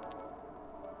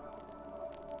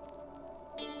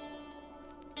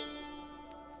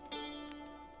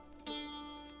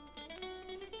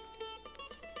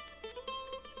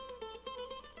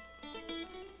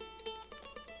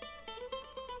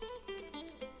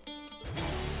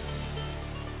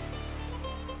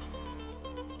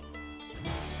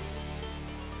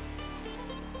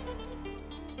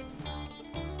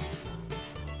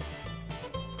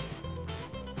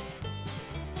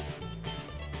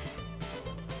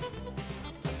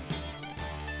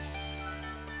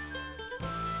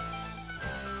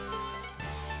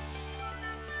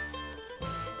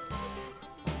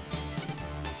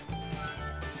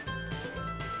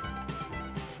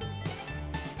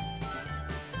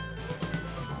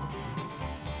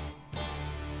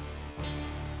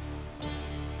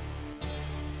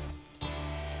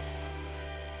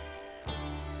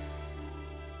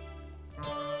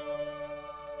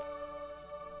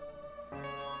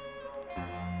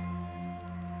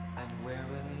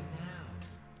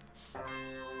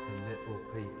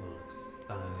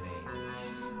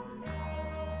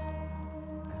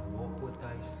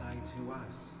 to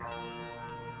us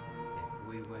if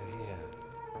we were here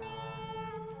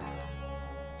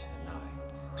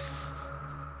tonight.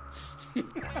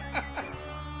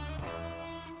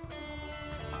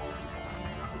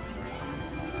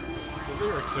 The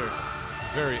lyrics are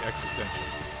very existential.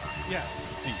 Yes.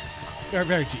 Deep. Very,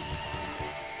 very deep.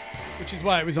 Which is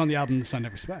why it was on the album The Sun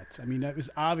Never Sweats. I mean, that was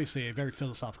obviously a very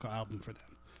philosophical album for them.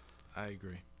 I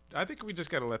agree. I think we just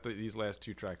got to let these last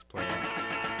two tracks play out.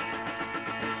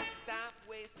 Stop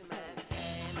wasting my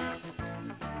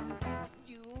time.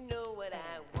 You know what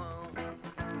I want.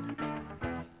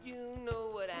 You know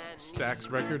what I need. Stax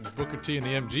Records, Booker T, and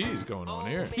the MGs going on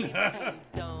here. Maybe you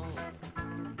don't.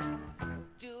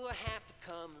 Do I have to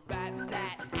come right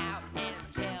flat out and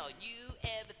tell you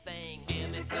everything? Give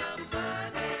me some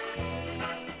money.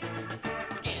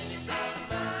 Give me some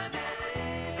money.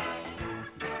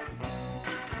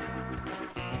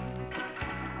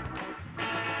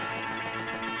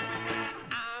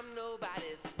 I'm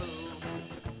nobody's fool.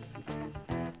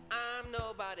 I'm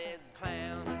nobody's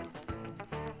clown.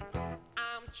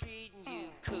 I'm treating you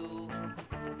cool.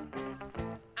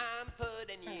 I'm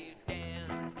putting you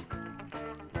down.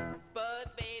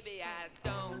 But baby, I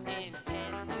don't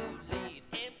intend to leave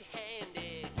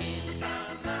empty-handed. Give me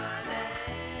some money.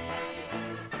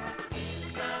 Give me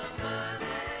some money.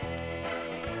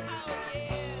 Oh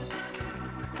yeah.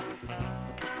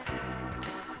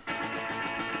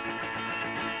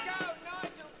 Go,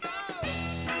 Nigel, go.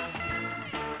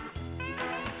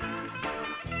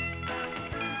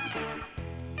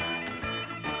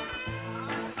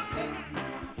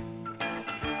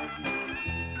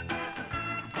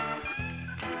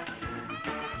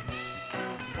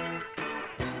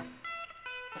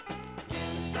 Give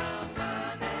me some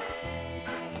money.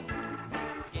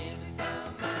 Give me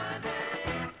some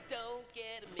money. Don't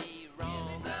get me wrong.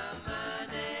 Give me some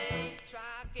money. Try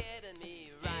getting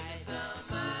me right. Give me some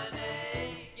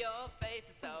money. Your face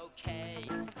is okay,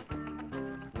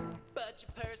 but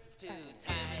your purse is too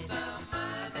tight. Give me some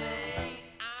money.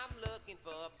 I'm looking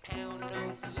for pound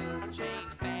notes, loose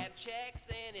change, bad checks,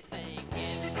 anything.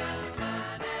 Give me some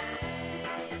money.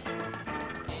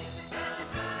 Give me some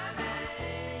money.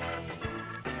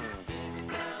 Give me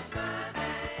some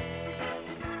money.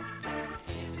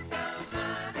 Give me some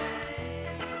money.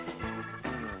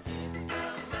 Give me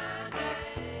some money.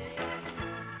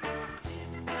 Give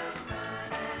me some money.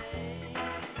 Give me some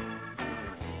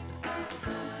money.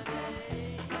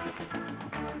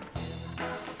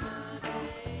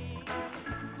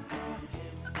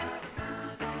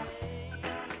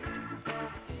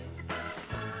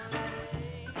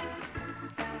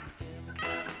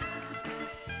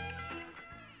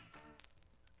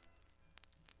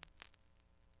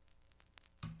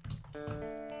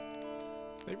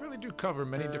 They really do cover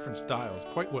many different styles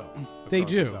quite well. They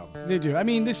across this do. album. They do. I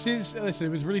mean, this is, listen, it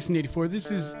was released in 84.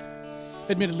 This is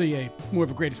admittedly a more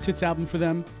of a greatest hits album for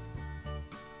them.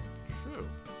 True.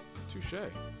 Touche.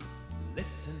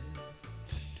 Listen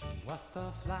to what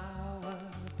the flower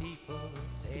people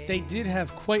say. They did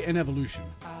have quite an evolution.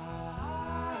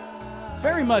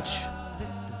 Very much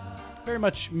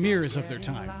mirrors of their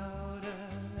time.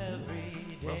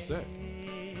 Well said.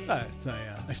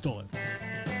 I stole it.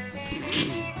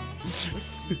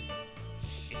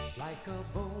 It's like a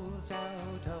bolt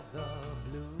out of the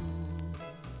blue.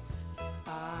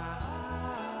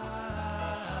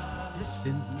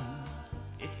 Listen,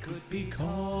 It could be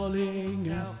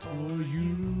calling out for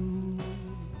you.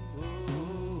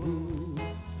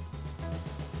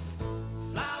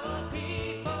 flower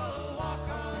people walk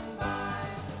on by.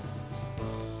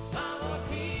 Flower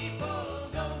people,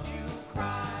 don't you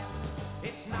cry.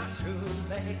 It's not too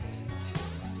late.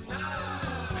 No,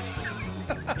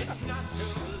 it's not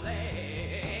too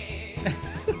late.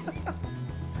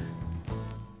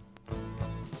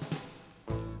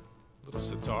 Little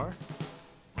sitar.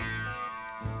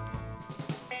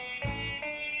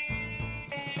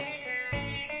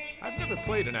 I've never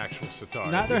played an actual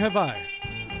sitar. Neither have I.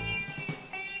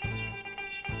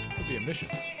 Could be a mission.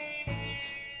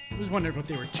 I was wondering what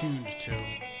they were tuned to.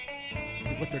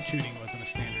 What their tuning was on a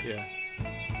standard. Yeah.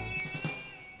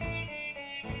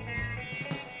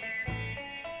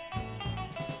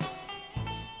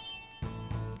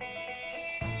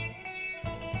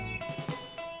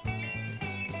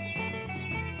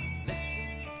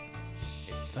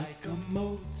 It's Like a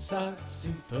Mozart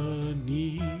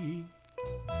symphony.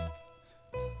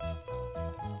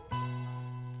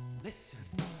 listen.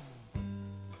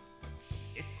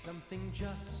 It's something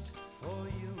just for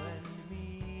you and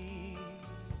me.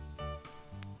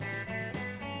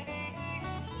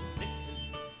 Listen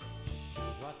to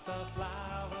what the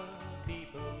flower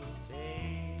people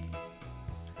say.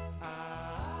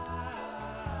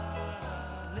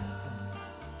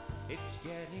 It's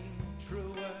getting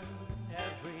truer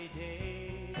every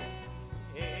day.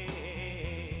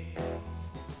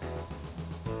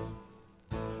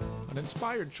 An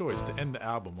inspired choice to end the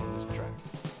album on this track.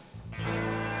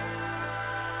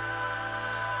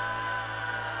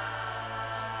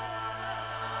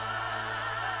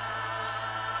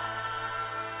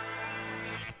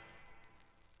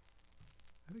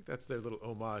 I think that's their little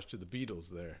homage to the Beatles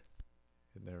there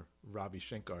in their Ravi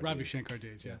Shankar Ravi days. Shankar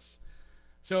days, yes.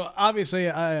 So obviously,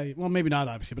 well, maybe not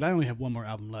obviously, but I only have one more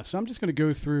album left. So I'm just going to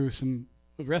go through the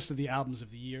rest of the albums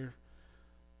of the year.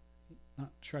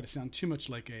 Not try to sound too much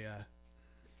like a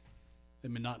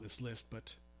monotonous list,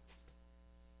 but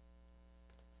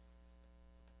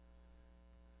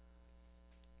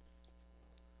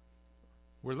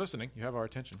We're listening. You have our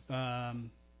attention.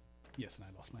 yes, and I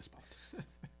lost my spot.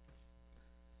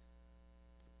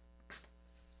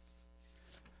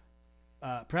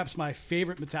 Perhaps my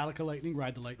favorite Metallica Lightning,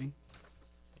 Ride the Lightning,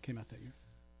 came out that year.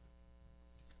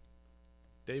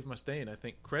 Dave Mustaine, I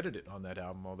think, credited on that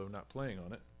album, although not playing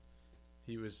on it.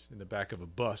 He was in the back of a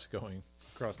bus going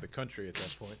across the country at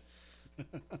that point.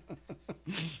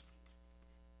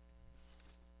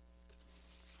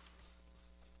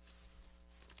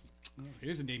 Oh,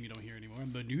 here's a name you don't hear anymore.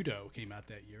 Menudo came out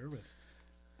that year with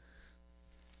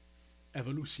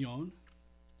Evolucion.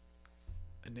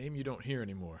 A name you don't hear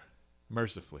anymore,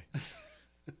 mercifully.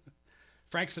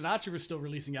 Frank Sinatra was still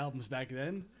releasing albums back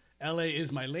then. L.A.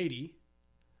 Is My Lady.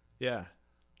 Yeah.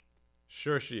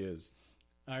 Sure she is.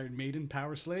 Iron Maiden,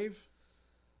 Power Slave.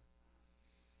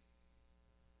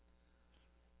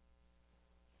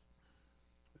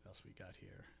 What else we got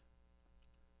here?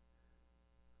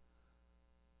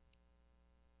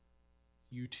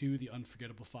 U2, The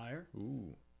Unforgettable Fire.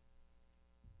 Ooh.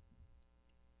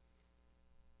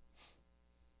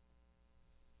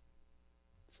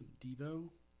 Some Devo.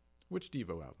 Which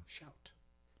Devo album? Shout.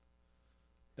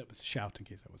 That was Shout in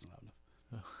case I wasn't loud enough.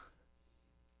 Oh.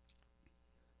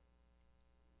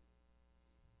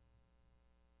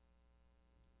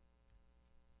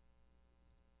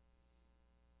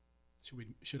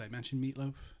 Should I mention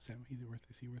Meatloaf? Is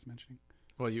he worth mentioning?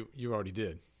 Well, you already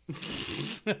did.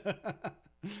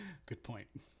 Good point.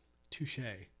 Touche.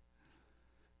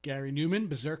 Gary Newman,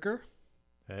 Berserker.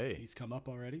 Hey, He's come up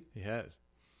already. he has.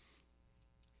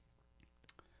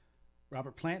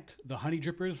 Robert Plant, The Honey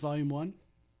Drippers, Volume 1.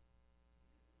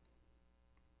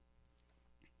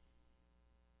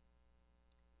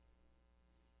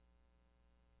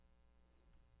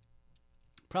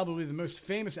 Probably the most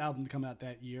famous album to come out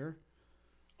that year,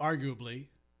 arguably.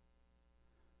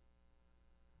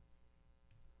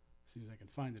 As soon as I can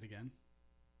find it again.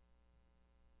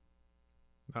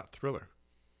 Not Thriller.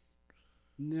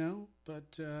 No,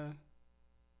 but did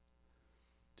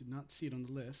not see it on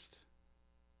the list.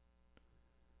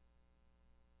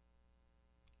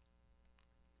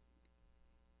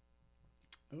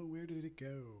 Oh, where did it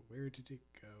go? Where did it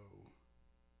go?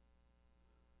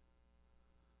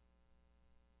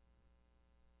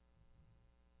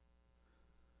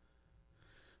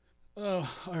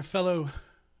 Oh, our fellow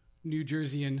New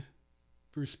Jerseyan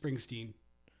Bruce Springsteen,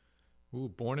 Ooh,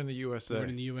 Born in the USA. born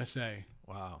in the USA.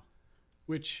 Wow.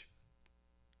 Which,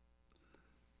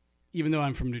 even though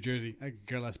I'm from New Jersey, I could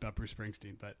care less about Bruce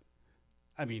Springsteen. But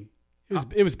I mean,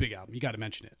 it was a big album. You got to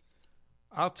mention it.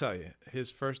 I'll tell you, his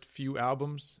first few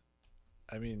albums,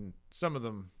 I mean, some of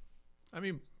them,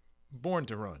 Born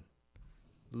to Run.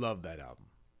 Love that album.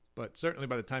 But certainly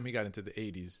by the time he got into the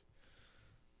 80s,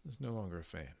 I was no longer a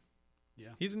fan.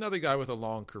 Yeah. He's another guy with a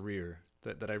long career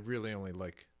that I really only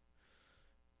like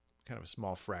kind of a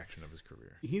small fraction of his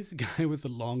career. He's the guy with a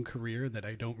long career that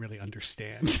I don't really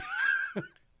understand.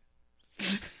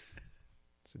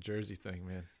 It's a Jersey thing,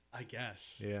 man. I guess.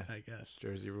 Yeah. I guess.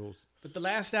 Jersey rules. But the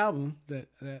last album that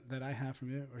I have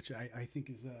from it, which I think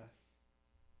is a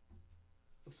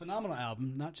phenomenal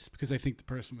album, not just because I think the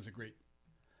person was a great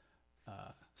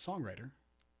songwriter,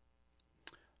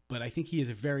 but I think he is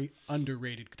a very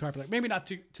underrated guitar player. Maybe not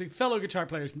to fellow guitar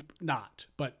players, not,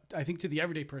 but I think to the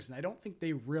everyday person, I don't think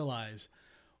they realize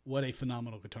what a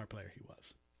phenomenal guitar player he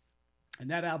was. And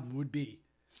that album would be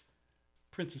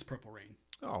Prince's Purple Rain.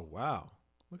 Oh, wow.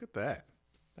 Look at that.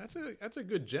 That's a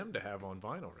good gem to have on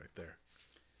vinyl right there.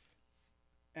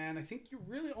 And I think you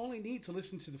really only need to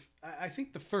listen to I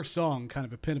think the first song kind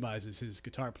of epitomizes his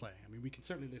guitar playing. I mean, we can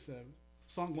certainly listen to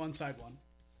song 1, side 1.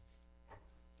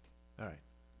 All right.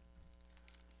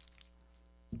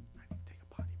 I need to take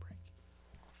a potty break.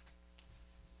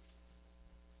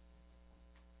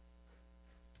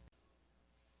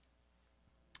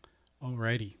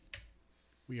 Alrighty.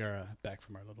 We are back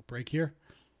from our little break here.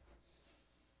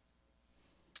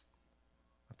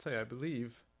 I'll tell you, I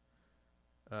believe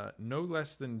no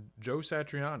less than Joe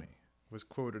Satriani was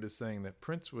quoted as saying that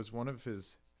Prince was one of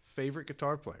his favorite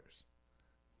guitar players,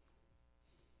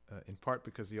 in part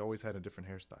because he always had a different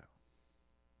hairstyle.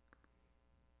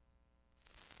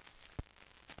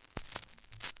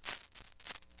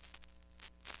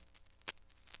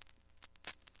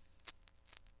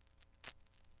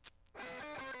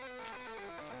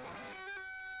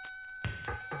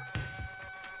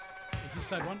 Is this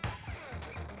side one?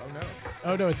 Oh, no.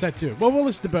 Oh, no, it's that too. Well, we'll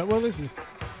listen to both. We'll listen.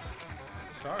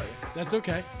 Sorry. That's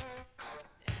okay.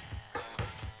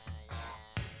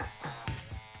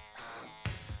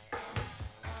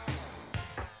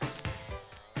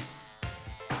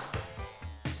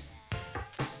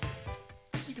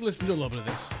 You can listen to a little bit of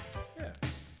this. Yeah.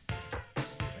 I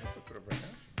flip it over right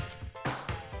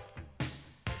now.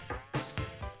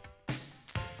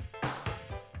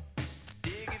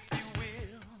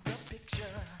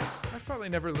 I've probably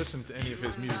never listened to any of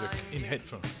his music in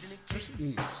headphones. There's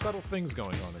some subtle things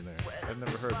going on in there I've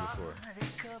never heard before.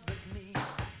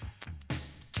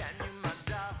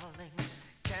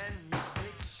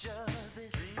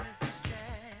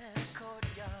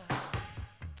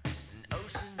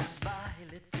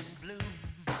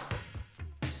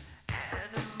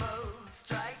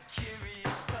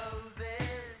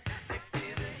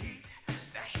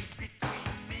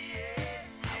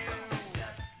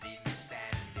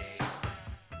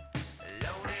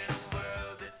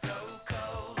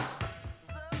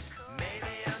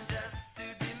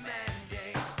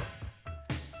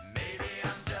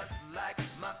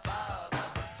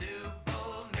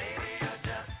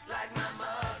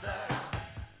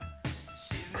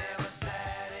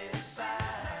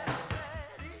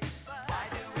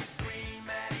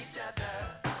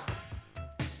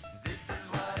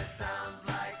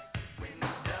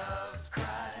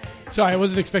 Sorry, I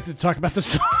wasn't expected to talk about the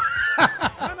song.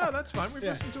 No, that's fine. We've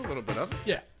Yeah. listened to a little bit of it.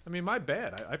 Yeah, I mean, my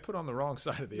bad. I put on the wrong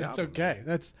side of the that's album. okay.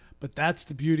 That's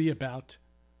the beauty about,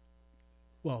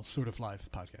 well, sort of live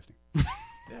podcasting.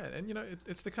 Yeah, and you know,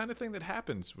 it's the kind of thing that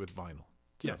happens with vinyl.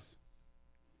 too. Yes.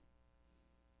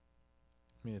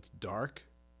 I mean, it's dark.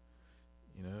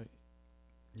 You know,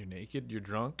 you're naked, you're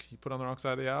drunk, you put on the wrong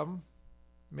side of the album.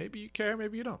 Maybe you care,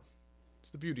 maybe you don't.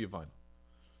 It's the beauty of vinyl.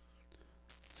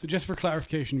 So just for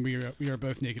clarification, we are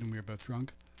both naked and we are both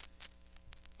drunk.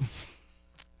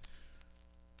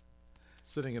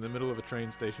 Sitting in the middle of a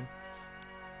train station.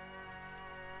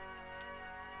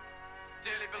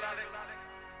 Dearly beloved,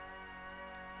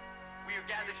 we are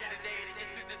gathered here today to get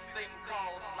through this thing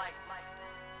called life.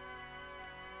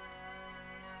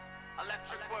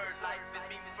 Electric word, life, it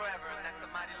means forever, and that's a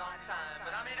mighty long time.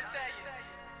 But I'm here to tell you,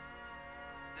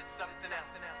 there's something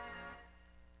else.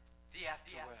 The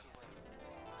afterworld.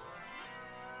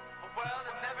 A world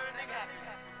of never-ending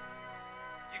happiness.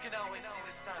 You can always see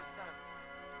the sun,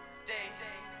 day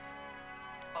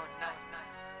or night.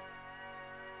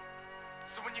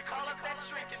 So when you call up that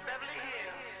shrink in Beverly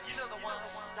Hills, you know the one,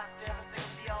 Dr. Everything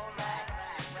will be alright.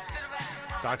 Instead of asking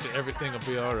how Doctor, everything will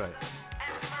be all right.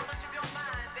 ask how much of your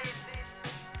mind, baby.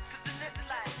 'Cause in this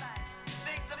life,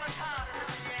 things are much harder than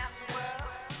in the afterworld.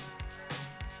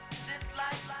 This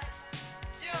life,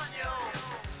 you're on your own.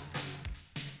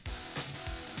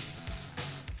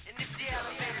 And if the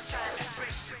elevator tries to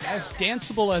break you down, As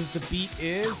danceable as the beat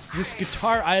is, this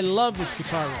guitar, I love this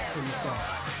guitar riff in the song.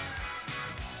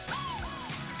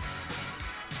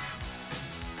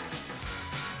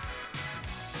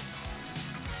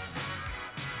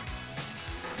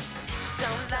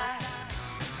 don't lie.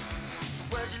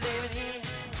 The world you're living in.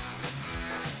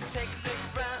 Take a look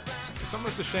around. It's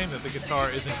almost a shame that the guitar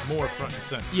isn't more front and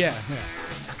center. Yeah.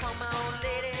 I call my old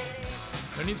lady.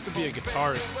 There needs to be a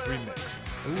guitarist's remix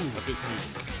of his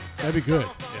music. That'd be good.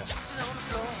 Yeah. Dropped it on the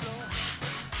floor.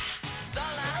 It's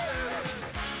all I heard.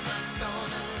 I'm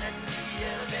gonna let the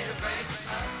elevator break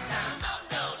us down. Oh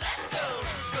no, let's go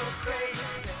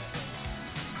crazy.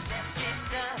 Let's get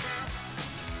nuts.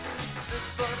 Look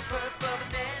for the purple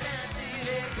banana till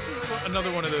it This is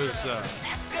another one of those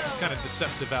kind of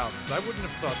deceptive albums. I wouldn't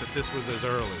have thought that this was as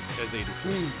early as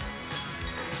 84. You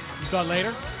thought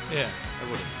later? Yeah, I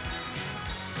would have.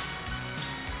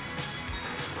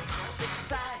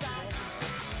 excited.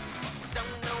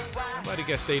 Don't know why. Somebody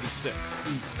guessed 86.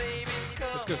 Maybe it's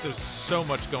cold. Just because there's so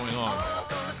much going on.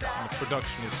 And the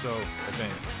production is so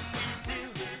advanced.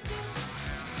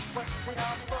 What's it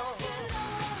all for?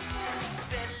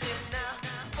 Better now.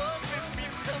 For the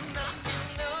people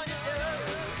knocking on your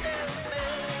door. Tell me.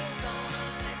 Gonna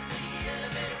let the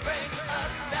elevator break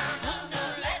us down. Oh no,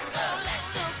 let's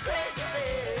go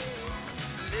crazy.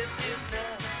 Let's get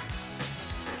nuts.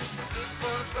 Look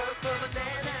for the purple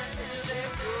banana till they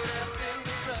grow.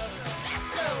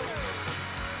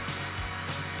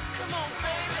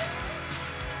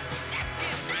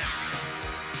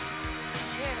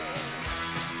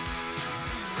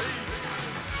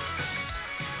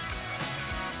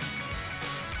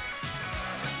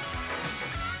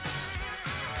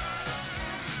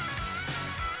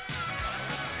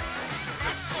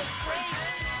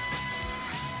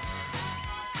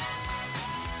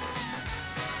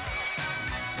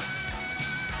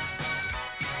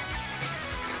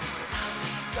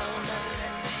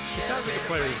 He sounds like a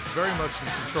player who's very much in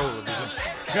control of his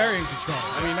instrument. Very in control.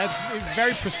 I mean, that's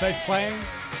very precise playing,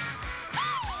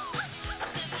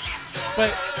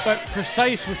 but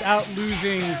precise without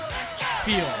losing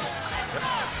feel.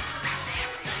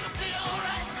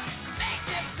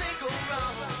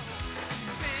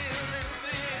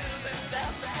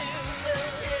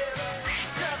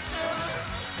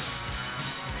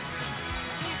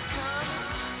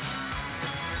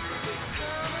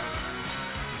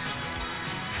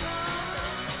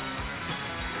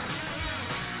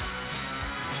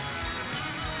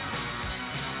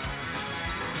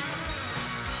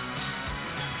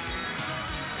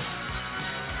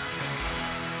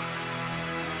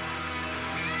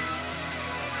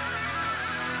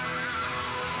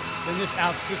 And this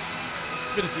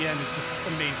bit at the end is just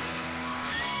amazing.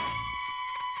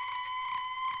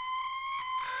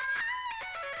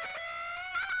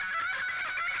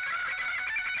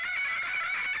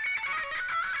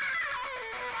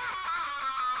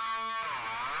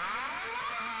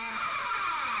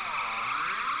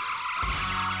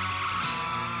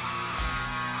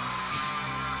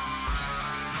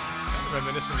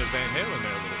 Reminiscent of Van Halen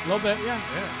there a little bit, yeah.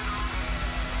 Yeah.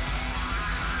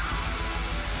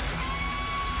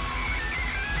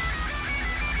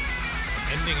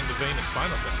 Ending in the vein of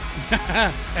Spinal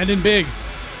Tap. Ending big.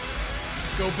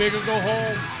 Go big or go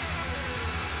home.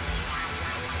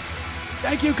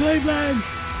 Thank you, Cleveland.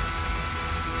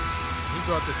 He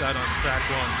brought this out on track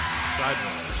 1, side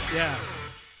 1. Yeah.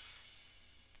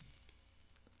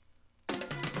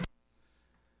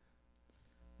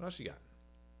 What else you got?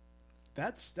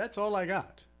 That's all I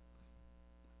got.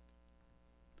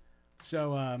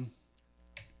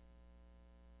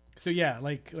 So yeah,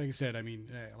 like I said, I mean,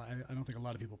 I don't think a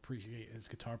lot of people appreciate his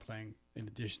guitar playing in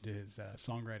addition to his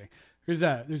songwriting. There's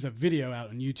a video out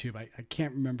on YouTube. I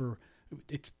can't remember.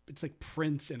 It's like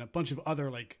Prince and a bunch of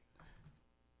other like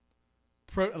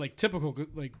typical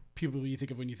like people you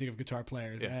think of when you think of guitar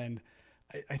players. Yeah. And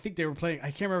I think they were playing. I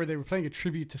can't remember. They were playing a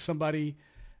tribute to somebody,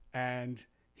 and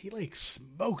he like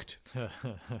smoked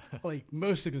like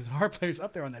most of the guitar players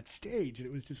up there on that stage, and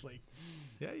it was just like.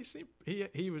 Yeah, he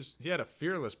had a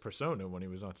fearless persona when he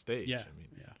was on stage. Yeah, I mean,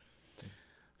 yeah.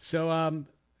 So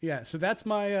so that's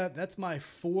my 4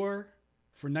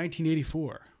 for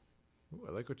 1984. Ooh,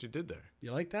 I like what you did there.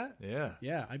 You like that? Yeah.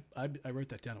 Yeah, I wrote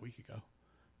that down a week ago.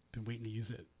 Been waiting to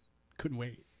use it. Couldn't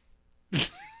wait.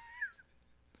 It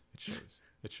shows.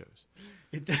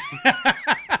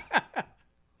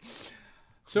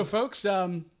 So, folks,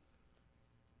 I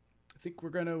think we're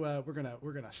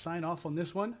gonna sign off on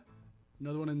this one.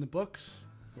 Another one in the books,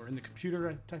 or in the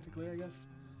computer, technically, I guess.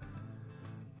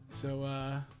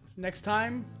 So next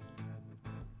time.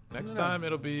 Next time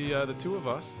it'll be the two of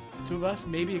us. Two of us,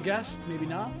 maybe a guest, maybe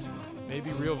not. Maybe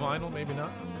real vinyl, maybe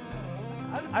not.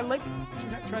 I like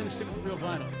trying to stick with the real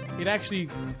vinyl. It actually,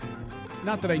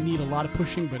 not that I need a lot of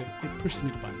pushing, but it pushes me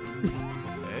to buy it.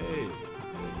 Hey.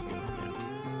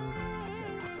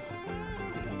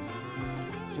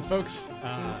 So folks,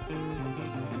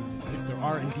 if there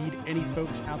are indeed any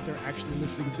folks out there actually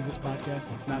listening to this podcast,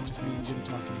 it's not just me and Jim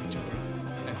talking to each other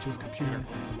and to a computer.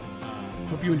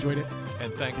 Hope you enjoyed it.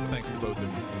 And thanks to both of you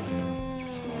for listening.